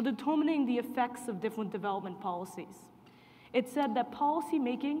for determining the effects of different development policies. It said that policy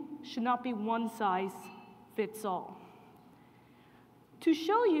making should not be one size fits all. To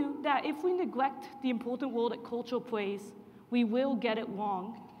show you that if we neglect the important role that culture plays, we will get it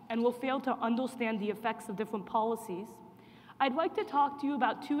wrong and will fail to understand the effects of different policies, I'd like to talk to you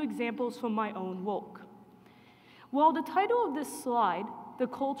about two examples from my own work. While the title of this slide, The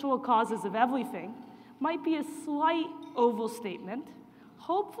Cultural Causes of Everything, might be a slight overstatement,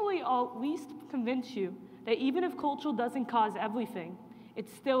 hopefully I'll at least convince you that even if culture doesn't cause everything,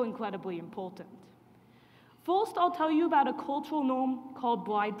 it's still incredibly important. First, I'll tell you about a cultural norm called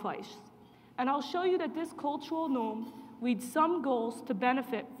bride price. And I'll show you that this cultural norm leads some girls to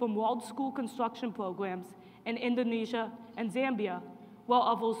benefit from world school construction programs in Indonesia and Zambia, while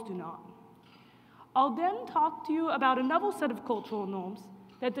others do not. I'll then talk to you about another set of cultural norms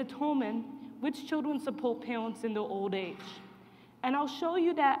that determine which children support parents in their old age. And I'll show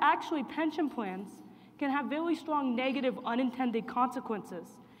you that actually pension plans can have very strong negative unintended consequences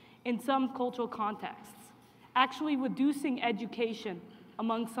in some cultural contexts, actually reducing education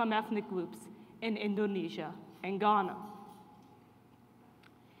among some ethnic groups in Indonesia and Ghana.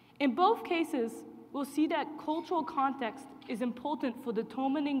 In both cases, we'll see that cultural context is important for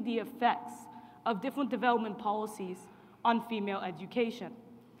determining the effects of different development policies on female education.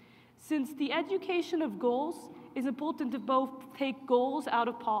 Since the education of girls is important to both take girls out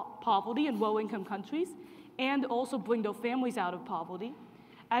of poverty in low-income countries and also bring their families out of poverty,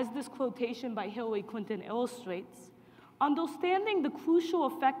 as this quotation by Hillary Clinton illustrates, understanding the crucial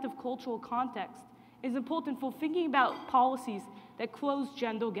effect of cultural context is important for thinking about policies that close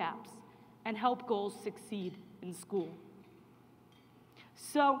gender gaps and help girls succeed in school.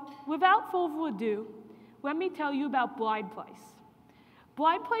 So, without further ado, let me tell you about bride price.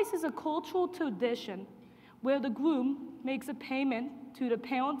 Bride price is a cultural tradition where the groom makes a payment to the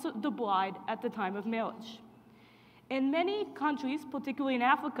parents of the bride at the time of marriage. In many countries, particularly in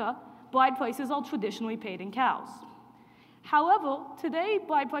Africa, bride prices are traditionally paid in cows. However, today,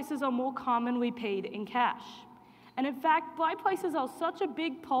 bride prices are more commonly paid in cash. And in fact, bride prices are such a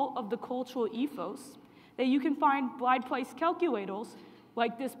big part of the cultural ethos that you can find bride price calculators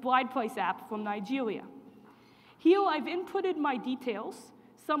like this bride price app from Nigeria. Here, I've inputted my details,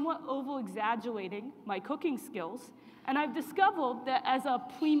 somewhat over-exaggerating my cooking skills, and I've discovered that as a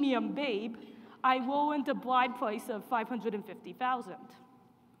premium babe, I roll into bride price of $550,000.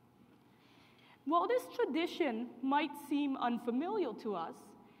 While this tradition might seem unfamiliar to us,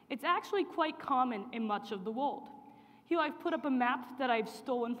 it's actually quite common in much of the world. Here I've put up a map that I've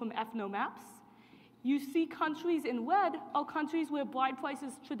stolen from Ethnomaps. You see countries in red are countries where bride price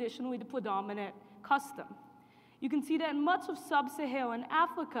is traditionally the predominant custom. You can see that in much of sub-Saharan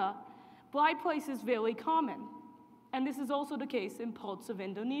Africa, bride price is very common, and this is also the case in parts of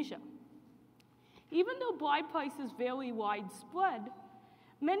Indonesia. Even though bride price is very widespread,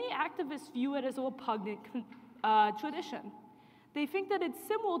 many activists view it as a repugnant tradition. They think that it's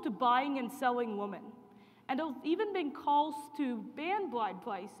similar to buying and selling women, and there have even been calls to ban bride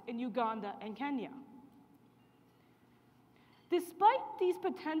price in Uganda and Kenya. Despite these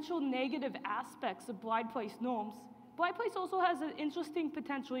potential negative aspects of bride price norms, bride price also has an interesting,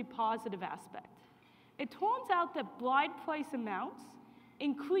 potentially positive aspect. It turns out that bride price amounts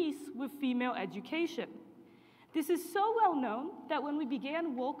increase with female education. This is so well known that when we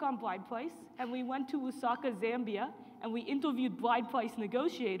began work on bride price and we went to Lusaka, Zambia, and we interviewed bride price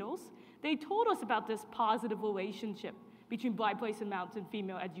negotiators, they told us about this positive relationship between bride price amounts and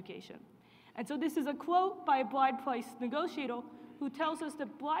female education. And so this is a quote by a bride price negotiator who tells us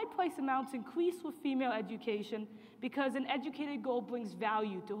that bride price amounts increase with female education because an educated girl brings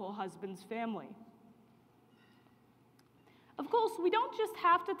value to her husband's family. Of course, we don't just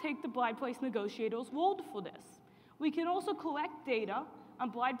have to take the bride price negotiator's word for this. We can also collect data on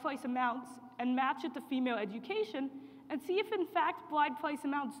bride price amounts and match it to female education and see if, in fact, bride price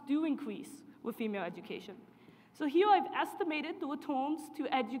amounts do increase with female education. So here I've estimated the returns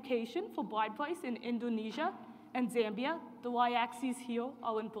to education for bride price in Indonesia and Zambia. The y-axes here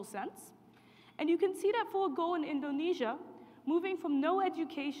are in percents. And you can see that for a girl in Indonesia, moving from no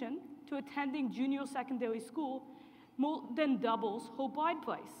education to attending junior secondary school more than doubles her bride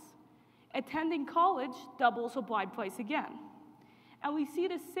price. Attending college doubles her bride price again. And we see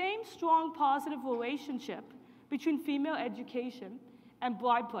the same strong positive relationship between female education and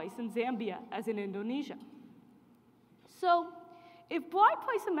bride price in Zambia as in Indonesia. So, if bride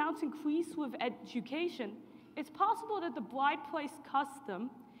price amounts increase with education, it's possible that the bride price custom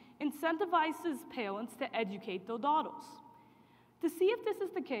incentivizes parents to educate their daughters. To see if this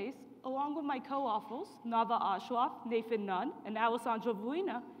is the case, along with my co-authors, Nava Ashraf, Nathan Nunn, and Alessandra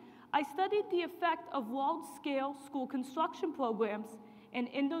Verina, I studied the effect of world-scale school construction programs in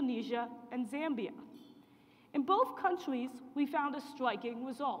Indonesia and Zambia. In both countries, we found a striking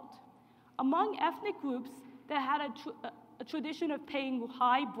result. Among ethnic groups that had a tradition of paying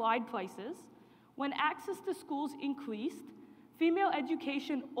high bride prices, when access to schools increased, female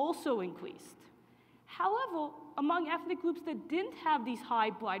education also increased. However, among ethnic groups that didn't have these high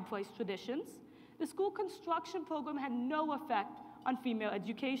bride price traditions, the school construction program had no effect on female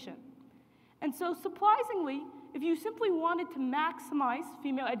education. And so, surprisingly, if you simply wanted to maximize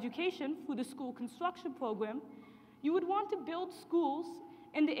female education through the school construction program, you would want to build schools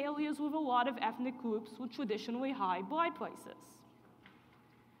in the areas with a lot of ethnic groups with traditionally high bride prices.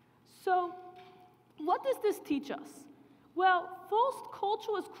 So, what does this teach us? Well, first,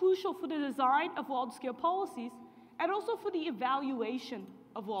 culture is crucial for the design of world-scale policies and also for the evaluation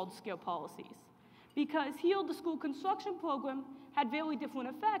of world-scale policies. Because here, the school construction program had very different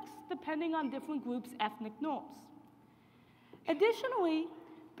effects depending on different groups' ethnic norms. Additionally,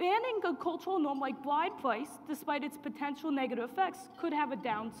 banning a cultural norm like bride price, despite its potential negative effects, could have a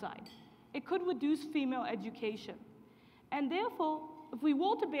downside. It could reduce female education. And therefore, if we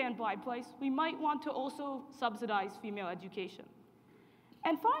were to ban bride price, we might want to also subsidize female education.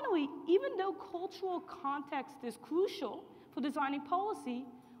 And finally, even though cultural context is crucial for designing policy,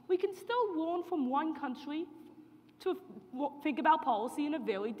 we can still learn from one country to think about policy in a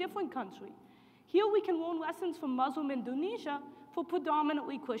very different country. Here we can learn lessons from Muslim Indonesia for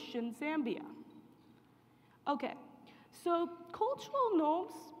predominantly Christian Zambia. Okay, so cultural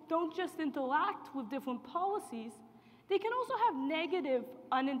norms don't just interact with different policies, they can also have negative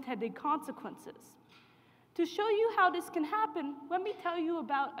unintended consequences. To show you how this can happen, let me tell you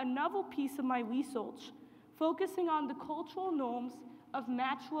about another piece of my research focusing on the cultural norms of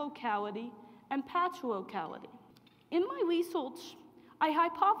matriarchality and patriarchality. In my research, I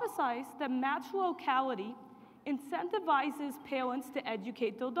hypothesized that matriarchality incentivizes parents to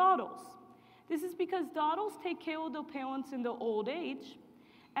educate their daughters. This is because daughters take care of their parents in their old age,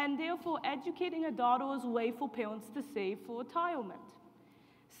 and therefore educating a daughter is a way for parents to save for retirement.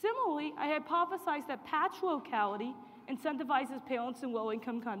 Similarly, I hypothesized that patriarchality incentivizes parents in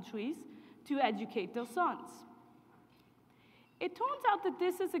low-income countries to educate their sons. It turns out that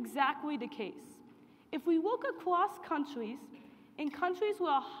this is exactly the case. If we look across countries, in countries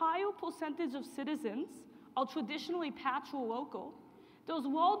where a higher percentage of citizens are traditionally patriarchal, there's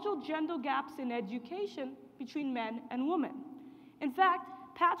larger gender gaps in education between men and women. In fact,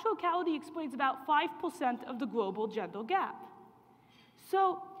 patriarchality explains about 5% of the global gender gap.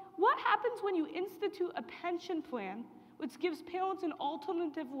 So, what happens when you institute a pension plan which gives parents an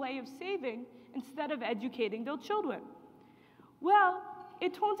alternative way of saving instead of educating their children? Well,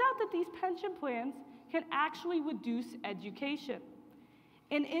 it turns out that these pension plans can actually reduce education.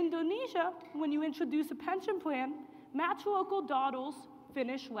 In Indonesia, when you introduce a pension plan, matriarchal daughters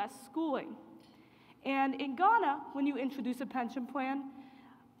finish less schooling. And in Ghana, when you introduce a pension plan,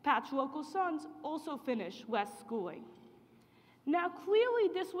 patriarchal sons also finish less schooling. Now, clearly,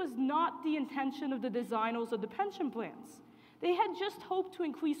 this was not the intention of the designers of the pension plans. They had just hoped to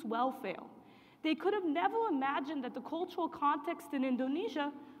increase welfare. They could have never imagined that the cultural context in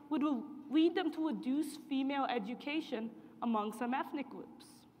Indonesia would lead them to reduce female education among some ethnic groups.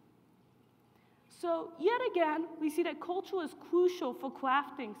 So, yet again, we see that culture is crucial for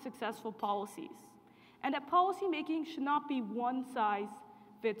crafting successful policies, and that policymaking should not be one size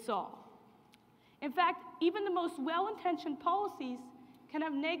fits all. In fact, even the most well-intentioned policies can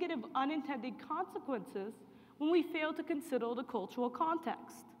have negative unintended consequences when we fail to consider the cultural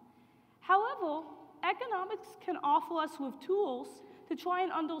context. However, economics can offer us with tools to try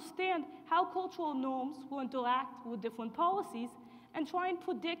and understand how cultural norms will interact with different policies and try and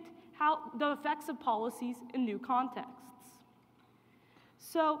predict how the effects of policies in new contexts.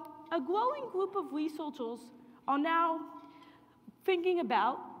 So, a growing group of researchers are now thinking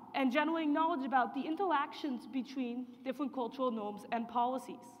about and generating knowledge about the interactions between different cultural norms and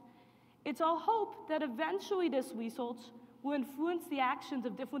policies. It's our hope that eventually this research will influence the actions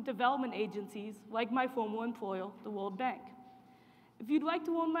of different development agencies like my former employer, the World Bank. If you'd like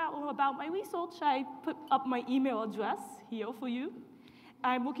to learn more about my research, I put up my email address here for you.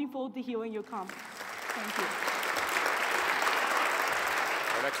 I'm looking forward to hearing your comments. Thank you.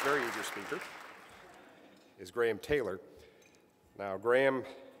 Our next very eager speaker is Graham Taylor. Now, Graham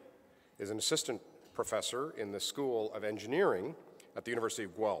is an assistant professor in the School of Engineering at the University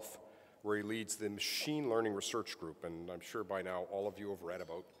of Guelph, where he leads the Machine Learning Research Group. And I'm sure by now all of you have read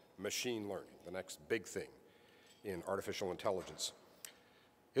about machine learning, the next big thing in artificial intelligence.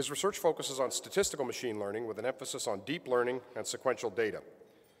 His research focuses on statistical machine learning with an emphasis on deep learning and sequential data.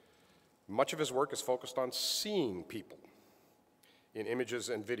 Much of his work is focused on seeing people in images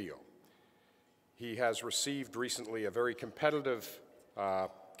and video. He has received recently a very competitive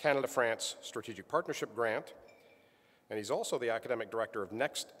Canada-France Strategic Partnership Grant, and he's also the academic director of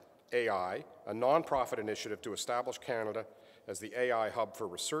Next AI, a nonprofit initiative to establish Canada as the AI hub for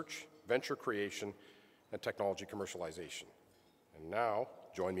research, venture creation, and technology commercialization. And now,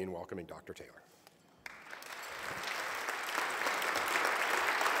 join me in welcoming Dr. Taylor.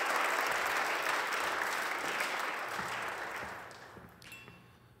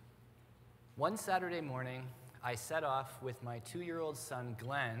 One Saturday morning, I set off with my 2-year-old son,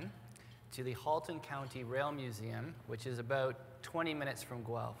 Glenn, to the Halton County Rail Museum, which is about 20 minutes from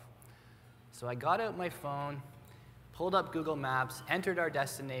Guelph. So I got out my phone, pulled up Google Maps, entered our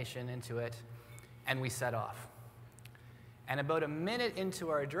destination into it, and we set off. And about a minute into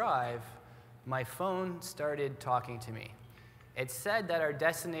our drive, my phone started talking to me. It said that our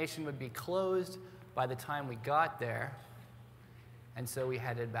destination would be closed by the time we got there, and so we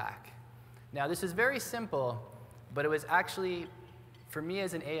headed back. Now, this is very simple, but it was actually, for me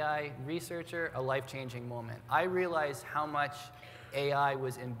as an AI researcher, a life-changing moment. I realized how much AI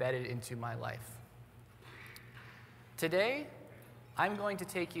was embedded into my life. Today, I'm going to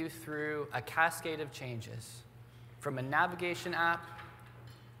take you through a cascade of changes, from a navigation app,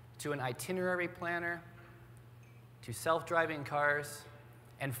 to an itinerary planner, to self-driving cars,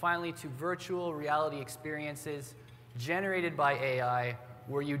 and finally to virtual reality experiences generated by AI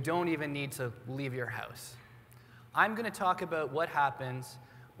where you don't even need to leave your house. I'm going to talk about what happens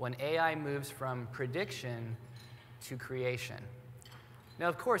when AI moves from prediction to creation. Now,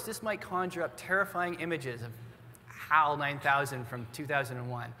 of course, this might conjure up terrifying images of HAL 9000 from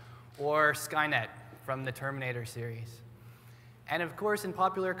 2001, or Skynet from the Terminator series. And of course, in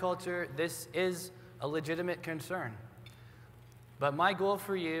popular culture, this is a legitimate concern. But my goal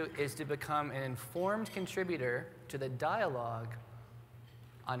for you is to become an informed contributor to the dialogue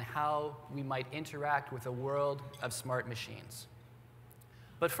on how we might interact with a world of smart machines.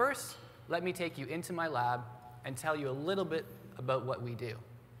 But first, let me take you into my lab and tell you a little bit about what we do.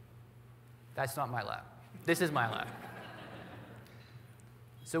 That's not my lab. This is my lab.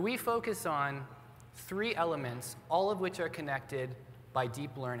 So we focus on 3 elements, all of which are connected by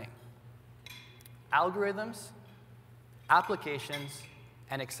deep learning: algorithms, applications,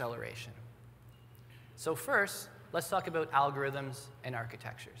 and acceleration. So first, let's talk about algorithms and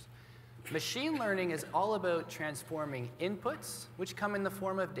architectures. Machine learning is all about transforming inputs, which come in the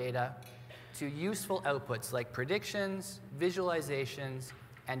form of data, to useful outputs like predictions, visualizations,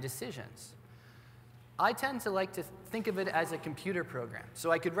 and decisions. I tend to like to think of it as a computer program. So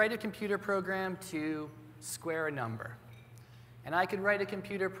I could write a computer program to square a number. And I could write a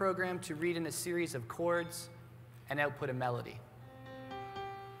computer program to read in a series of chords and output a melody.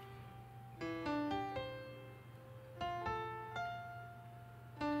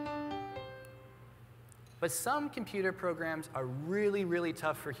 But some computer programs are really, really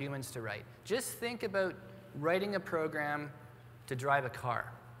tough for humans to write. Just think about writing a program to drive a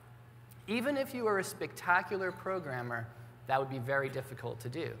car. Even if you were a spectacular programmer, that would be very difficult to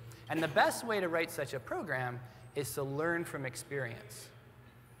do. And the best way to write such a program is to learn from experience.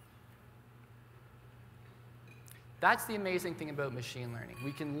 That's the amazing thing about machine learning.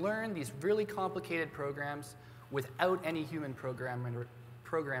 We can learn these really complicated programs without any human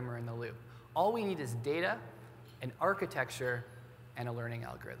programmer in the loop. All we need is data, an architecture, and a learning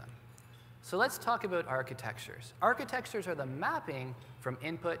algorithm. So let's talk about architectures. Architectures are the mapping from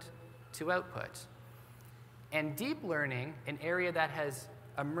input to output. And deep learning, an area that has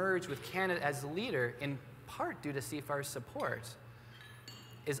emerged with Canada as a leader, in part due to CIFAR's support,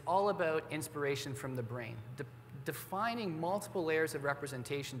 is all about inspiration from the brain, defining multiple layers of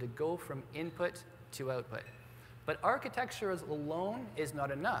representation to go from input to output. But architecture alone is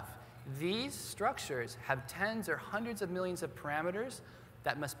not enough. These structures have tens or hundreds of millions of parameters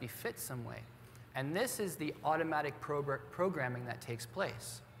that must be fit some way. And this is the automatic programming that takes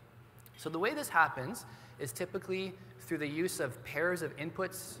place. So the way this happens is typically through the use of pairs of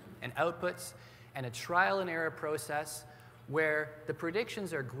inputs and outputs and a trial and error process where the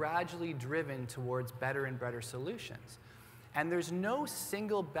predictions are gradually driven towards better and better solutions. And there's no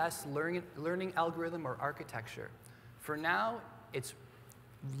single best learning algorithm or architecture. For now, it's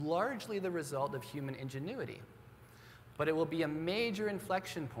largely the result of human ingenuity. But it will be a major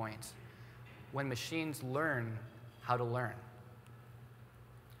inflection point when machines learn how to learn.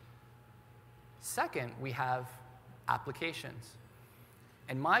 Second, we have applications.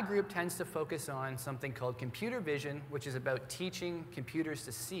 And my group tends to focus on something called computer vision, which is about teaching computers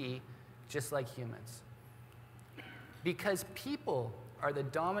to see just like humans. Because people are the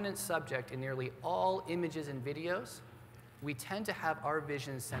dominant subject in nearly all images and videos, we tend to have our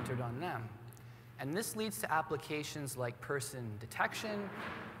vision centered on them. And this leads to applications like person detection,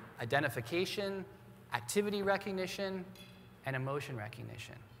 identification, activity recognition, and emotion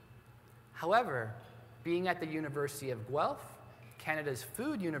recognition. However, being at the University of Guelph, Canada's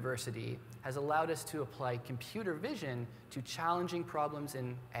food university has allowed us to apply computer vision to challenging problems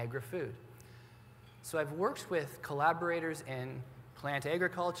in agri-food. So I've worked with collaborators in plant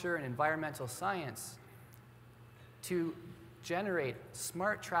agriculture and environmental science to generate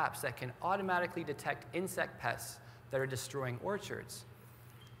smart traps that can automatically detect insect pests that are destroying orchards.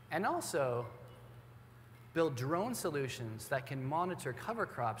 And also build drone solutions that can monitor cover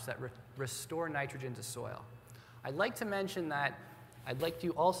crops that restore nitrogen to soil. I'd like to mention that I'd like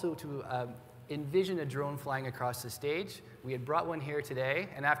you also to envision a drone flying across the stage. We had brought one here today,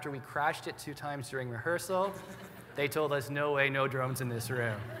 and after we crashed it 2 times during rehearsal, they told us, no way, no drones in this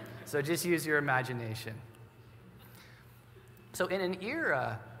room. So just use your imagination. So in an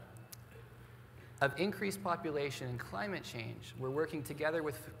era of increased population and climate change, we're working together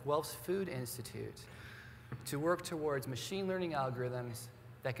with Guelph's Food Institute to work towards machine learning algorithms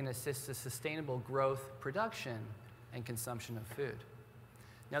that can assist the sustainable growth, production, and consumption of food.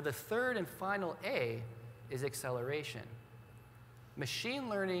 Now, the third and final A is acceleration. Machine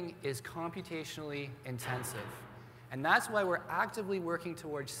learning is computationally intensive, and that's why we're actively working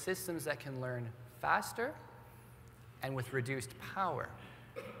towards systems that can learn faster and with reduced power.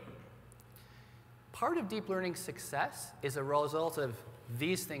 Part of deep learning success is a result of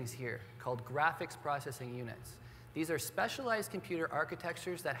these things here, called graphics processing units. These are specialized computer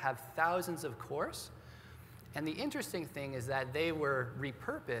architectures that have thousands of cores. And the interesting thing is that they were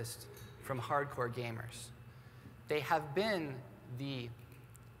repurposed from hardcore gamers. They have been the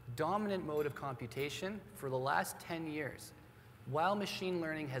dominant mode of computation for the last 10 years, while machine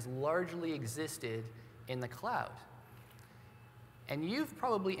learning has largely existed in the cloud. And you've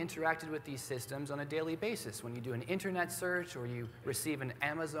probably interacted with these systems on a daily basis when you do an internet search, or you receive an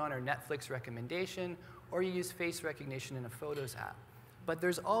Amazon or Netflix recommendation, or you use face recognition in a Photos app. But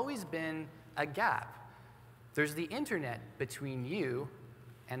there's always been a gap. There's the internet between you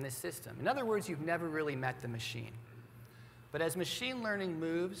and the system. In other words, you've never really met the machine. But as machine learning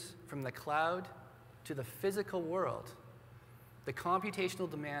moves from the cloud to the physical world, the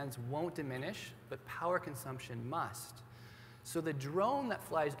computational demands won't diminish, but power consumption must. So the drone that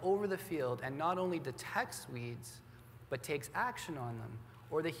flies over the field and not only detects weeds, but takes action on them,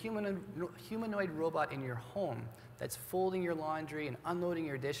 or the humanoid robot in your home that's folding your laundry and unloading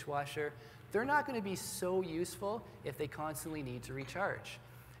your dishwasher, they're not going to be so useful if they constantly need to recharge.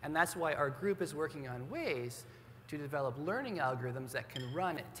 And that's why our group is working on ways to develop learning algorithms that can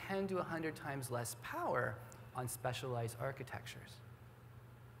run at 10 to 100 times less power on specialized architectures.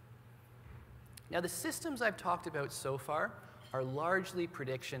 Now, the systems I've talked about so far are largely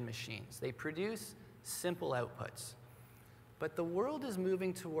prediction machines. They produce simple outputs. But the world is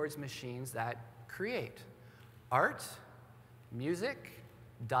moving towards machines that create art, music,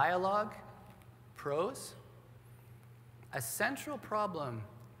 dialogue, prose. A central problem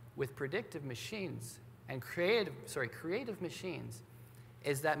with predictive machines and creative machines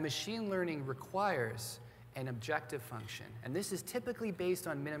is that machine learning requires an objective function. And this is typically based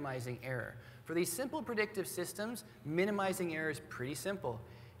on minimizing error. For these simple predictive systems, minimizing error is pretty simple.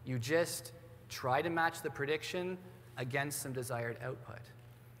 You just try to match the prediction against some desired output.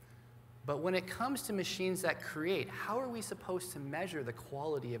 But when it comes to machines that create, how are we supposed to measure the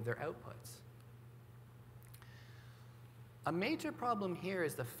quality of their outputs? A major problem here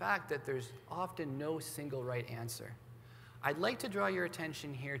is the fact that there's often no single right answer. I'd like to draw your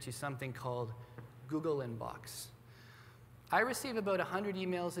attention here to something called Google Inbox. I receive about 100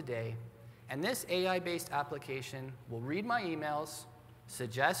 emails a day, and this AI-based application will read my emails,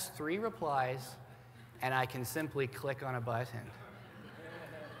 suggest 3 replies, and I can simply click on a button.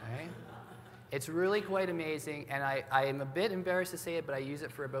 Right? It's really quite amazing, and I am a bit embarrassed to say it, but I use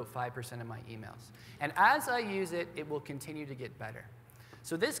it for about 5% of my emails. And as I use it, it will continue to get better.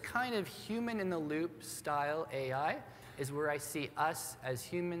 So this kind of human-in-the-loop style AI is where I see us as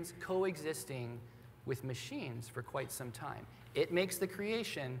humans coexisting with machines for quite some time. It makes the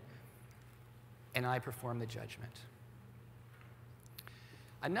creation, and I perform the judgment.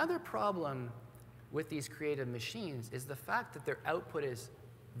 Another problem with these creative machines is the fact that their output is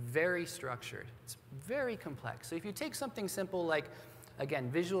very structured. It's very complex. So if you take something simple like, again,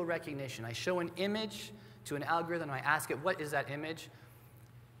 visual recognition, I show an image to an algorithm, I ask it, what is that image?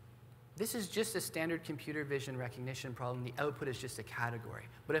 This is just a standard computer vision recognition problem. The output is just a category.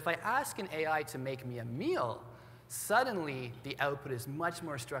 But if I ask an AI to make me a meal, suddenly the output is much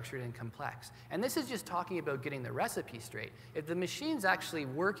more structured and complex. And this is just talking about getting the recipe straight. If the machine's actually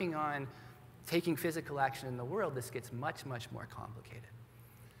working on taking physical action in the world, this gets much, much more complicated.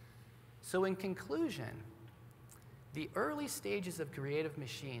 So in conclusion, the early stages of creative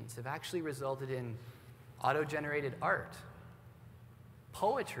machines have actually resulted in auto-generated art,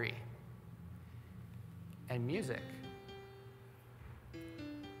 poetry, and music.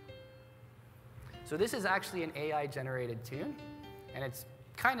 So this is actually an AI-generated tune, and it's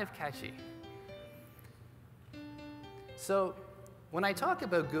kind of catchy. So when I talk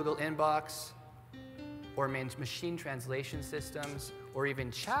about Google Inbox, or machine translation systems, or even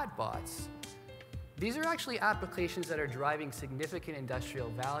chatbots, these are actually applications that are driving significant industrial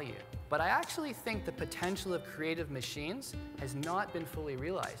value. But I actually think the potential of creative machines has not been fully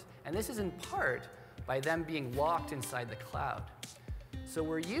realized. And this is in part by them being locked inside the cloud. So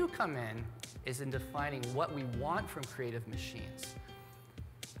where you come in is in defining what we want from creative machines.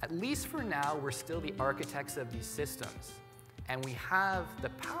 At least for now, we're still the architects of these systems, and we have the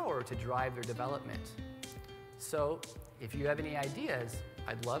power to drive their development. So if you have any ideas,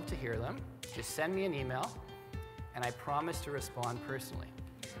 I'd love to hear them. Just send me an email, and I promise to respond personally.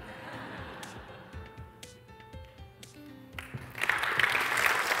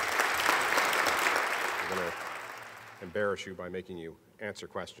 I'm going to embarrass you by making you answer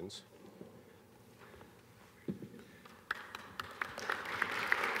questions.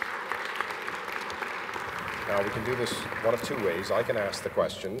 Now, we can do this one of two ways. I can ask the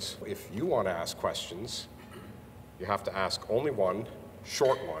questions. If you want to ask questions, you have to ask only one,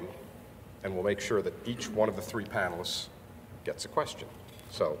 short one, and we'll make sure that each one of the three panelists gets a question.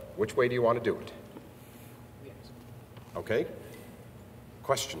 So, which way do you want to do it? Yes. Okay.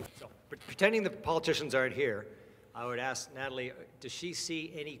 Question. So, pretending the politicians aren't here, I would ask Natalie, does she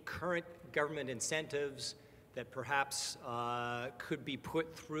see any current government incentives that perhaps could be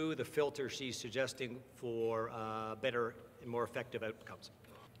put through the filter she's suggesting for better and more effective outcomes?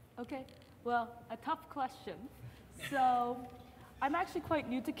 Okay, well, a tough question. So I'm actually quite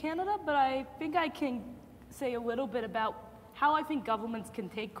new to Canada, but I think I can say a little bit about how I think governments can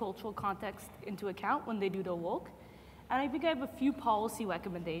take cultural context into account when they do their work. And I think I have a few policy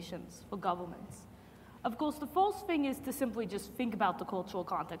recommendations for governments. Of course, the first thing is to simply just think about the cultural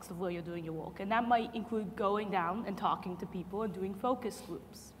context of where you're doing your work, and that might include going down and talking to people and doing focus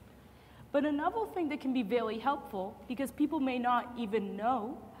groups. But another thing that can be very helpful, because people may not even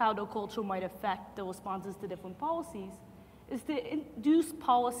know how their culture might affect the responses to different policies, is to induce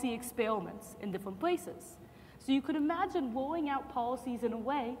policy experiments in different places. So you could imagine rolling out policies in a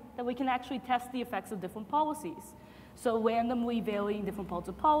way that we can actually test the effects of different policies. So randomly varying different parts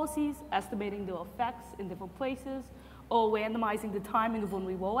of policies, estimating their effects in different places, or randomizing the timing of when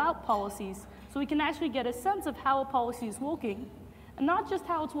we roll out policies, so we can actually get a sense of how a policy is working, and not just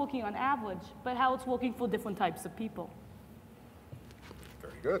how it's working on average, but how it's working for different types of people.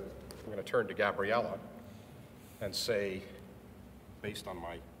 Very good. I'm going to turn to Gabriella and say, based on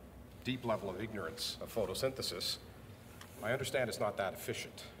my deep level of ignorance of photosynthesis, I understand it's not that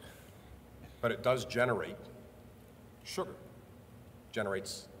efficient, but it does generate sugar,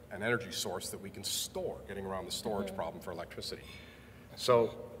 generates an energy source that we can store, getting around the storage problem for electricity.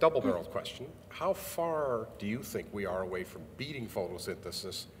 So, double-barreled question, how far do you think we are away from beating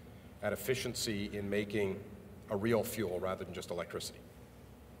photosynthesis at efficiency in making a real fuel rather than just electricity?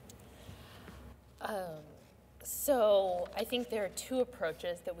 So I think there are two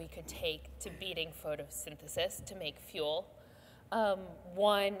approaches that we could take to beating photosynthesis to make fuel.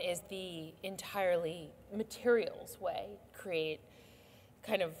 One is the entirely materials way, create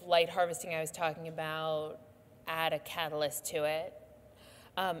kind of light harvesting I was talking about, add a catalyst to it.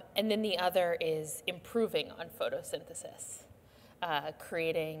 And then the other is improving on photosynthesis,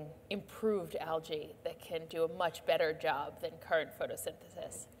 creating improved algae that can do a much better job than current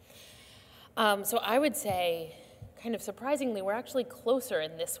photosynthesis. So I would say, kind of surprisingly, we're actually closer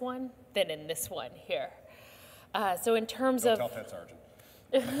in this one than in this one here. So in terms Don't of... tell Fed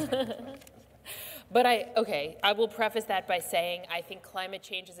Sergeant. But I will preface that by saying I think climate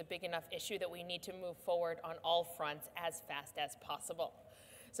change is a big enough issue that we need to move forward on all fronts as fast as possible.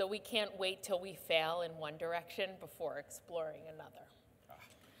 So we can't wait till we fail in one direction before exploring another.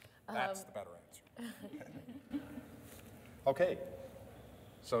 That's the better answer. Okay.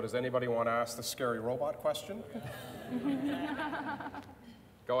 So does anybody want to ask the scary robot question?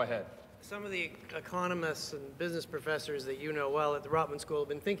 Go ahead. Some of the economists and business professors that you know well at the Rotman School have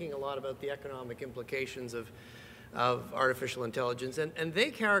been thinking a lot about the economic implications of artificial intelligence, and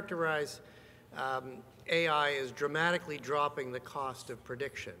they characterize AI as dramatically dropping the cost of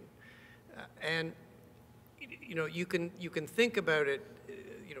prediction. And you know, you can think about it.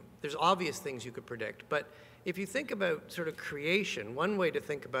 You know, there's obvious things you could predict, but if you think about sort of creation, one way to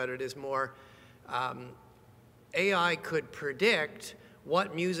think about it is more AI could predict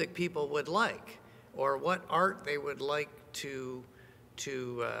what music people would like or what art they would like to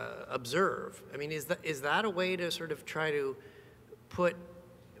observe. I mean, is that a way to sort of try to put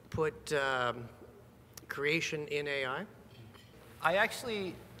creation in AI? I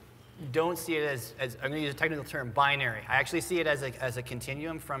actually don't see it as I'm going to use a technical term, binary. I actually see it as a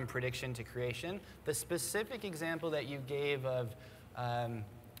continuum from prediction to creation. The specific example that you gave of, I'm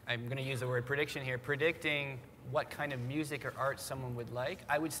going to use the word prediction here, predicting what kind of music or art someone would like,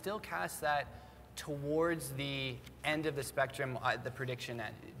 I would still cast that towards the end of the spectrum, the prediction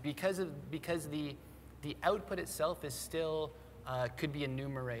end, because the output itself is still could be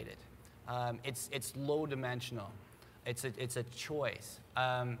enumerated. It's low dimensional. It's a choice.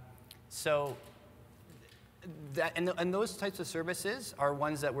 So that and those types of services are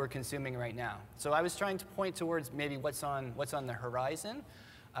ones that we're consuming right now. So I was trying to point towards maybe what's on the horizon,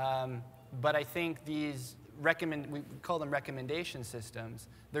 but I think these we call them recommendation systems.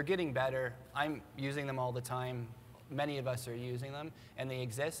 They're getting better. I'm using them all the time. Many of us are using them, and they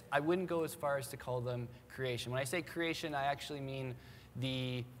exist. I wouldn't go as far as to call them creation. When I say creation, I actually mean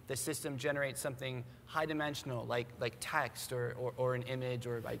the system generates something high dimensional, like text or an image,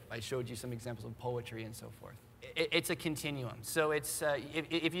 or I showed you some examples of poetry and so forth. It's a continuum. So it's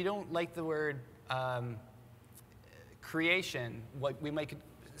if you don't like the word creation, what we might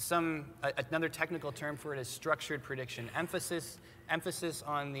another technical term for it is structured prediction. Emphasis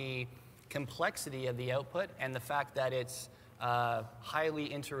on the complexity of the output and the fact that it's highly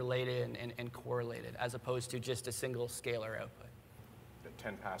interrelated and correlated, as opposed to just a single scalar output.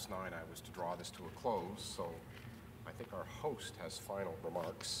 At 9:10, I was to draw this to a close, so I think our host has final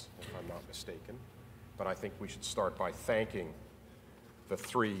remarks, if I'm not mistaken. But I think we should start by thanking the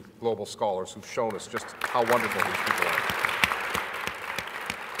 3 global scholars who've shown us just how wonderful these people are.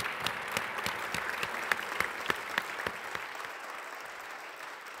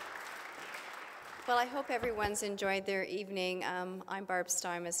 Well, I hope everyone's enjoyed their evening. I'm Barb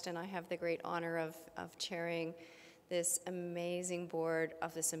Stymist, and I have the great honor of chairing this amazing board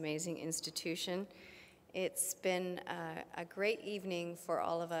of this amazing institution. It's been a great evening for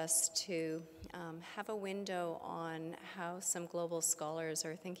all of us to have a window on how some global scholars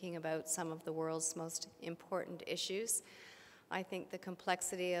are thinking about some of the world's most important issues. I think the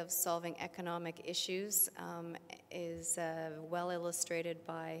complexity of solving economic issues is well illustrated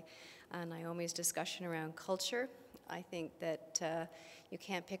by Naomi's discussion around culture. I think that you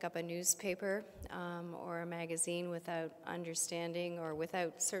can't pick up a newspaper or a magazine without understanding or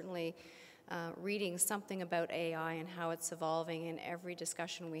without certainly reading something about AI and how it's evolving. In every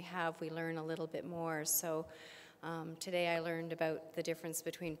discussion we have, we learn a little bit more. So today I learned about the difference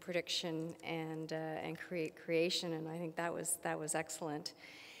between prediction and creation, and I think that was excellent.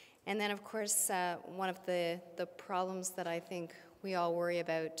 And then, of course, one of the problems that I think we all worry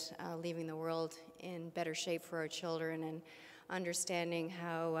about leaving the world in better shape for our children, and understanding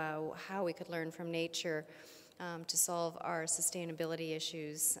how we could learn from nature to solve our sustainability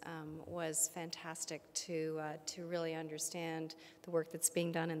issues was fantastic to really understand the work that's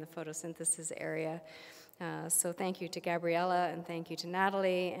being done in the photosynthesis area. So thank you to Gabriella, and thank you to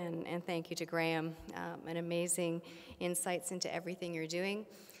Natalie, and thank you to Graham, and amazing insights into everything you're doing.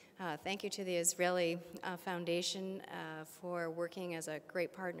 Thank you to the Azrieli Foundation for working as a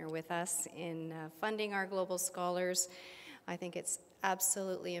great partner with us in funding our global scholars. I think it's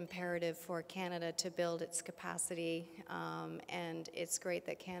absolutely imperative for Canada to build its capacity, and it's great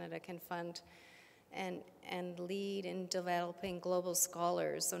that Canada can fund and lead in developing global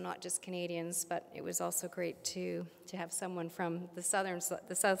scholars, so not just Canadians, but it was also great to have someone from the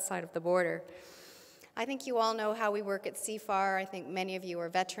south side of the border. I think you all know how we work at CIFAR. I think many of you are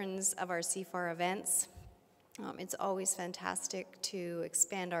veterans of our CIFAR events. It's always fantastic to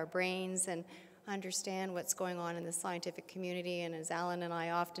expand our brains and understand what's going on in the scientific community, and as Alan and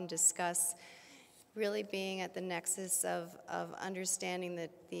I often discuss, really being at the nexus of understanding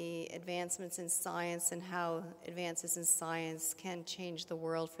that the advancements in science and how advances in science can change the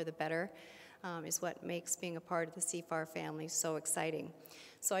world for the better is what makes being a part of the CIFAR family so exciting.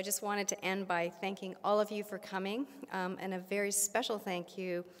 So I just wanted to end by thanking all of you for coming, and a very special thank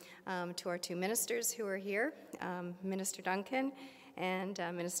you to our 2 ministers who are here, Minister Duncan and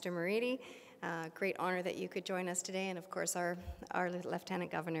Minister Moridi. Great honor that you could join us today, and of course our Lieutenant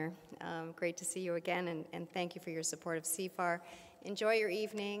Governor. Great to see you again, and thank you for your support of CIFAR. Enjoy your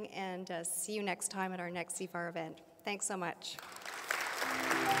evening, and see you next time at our next CIFAR event. Thanks so much.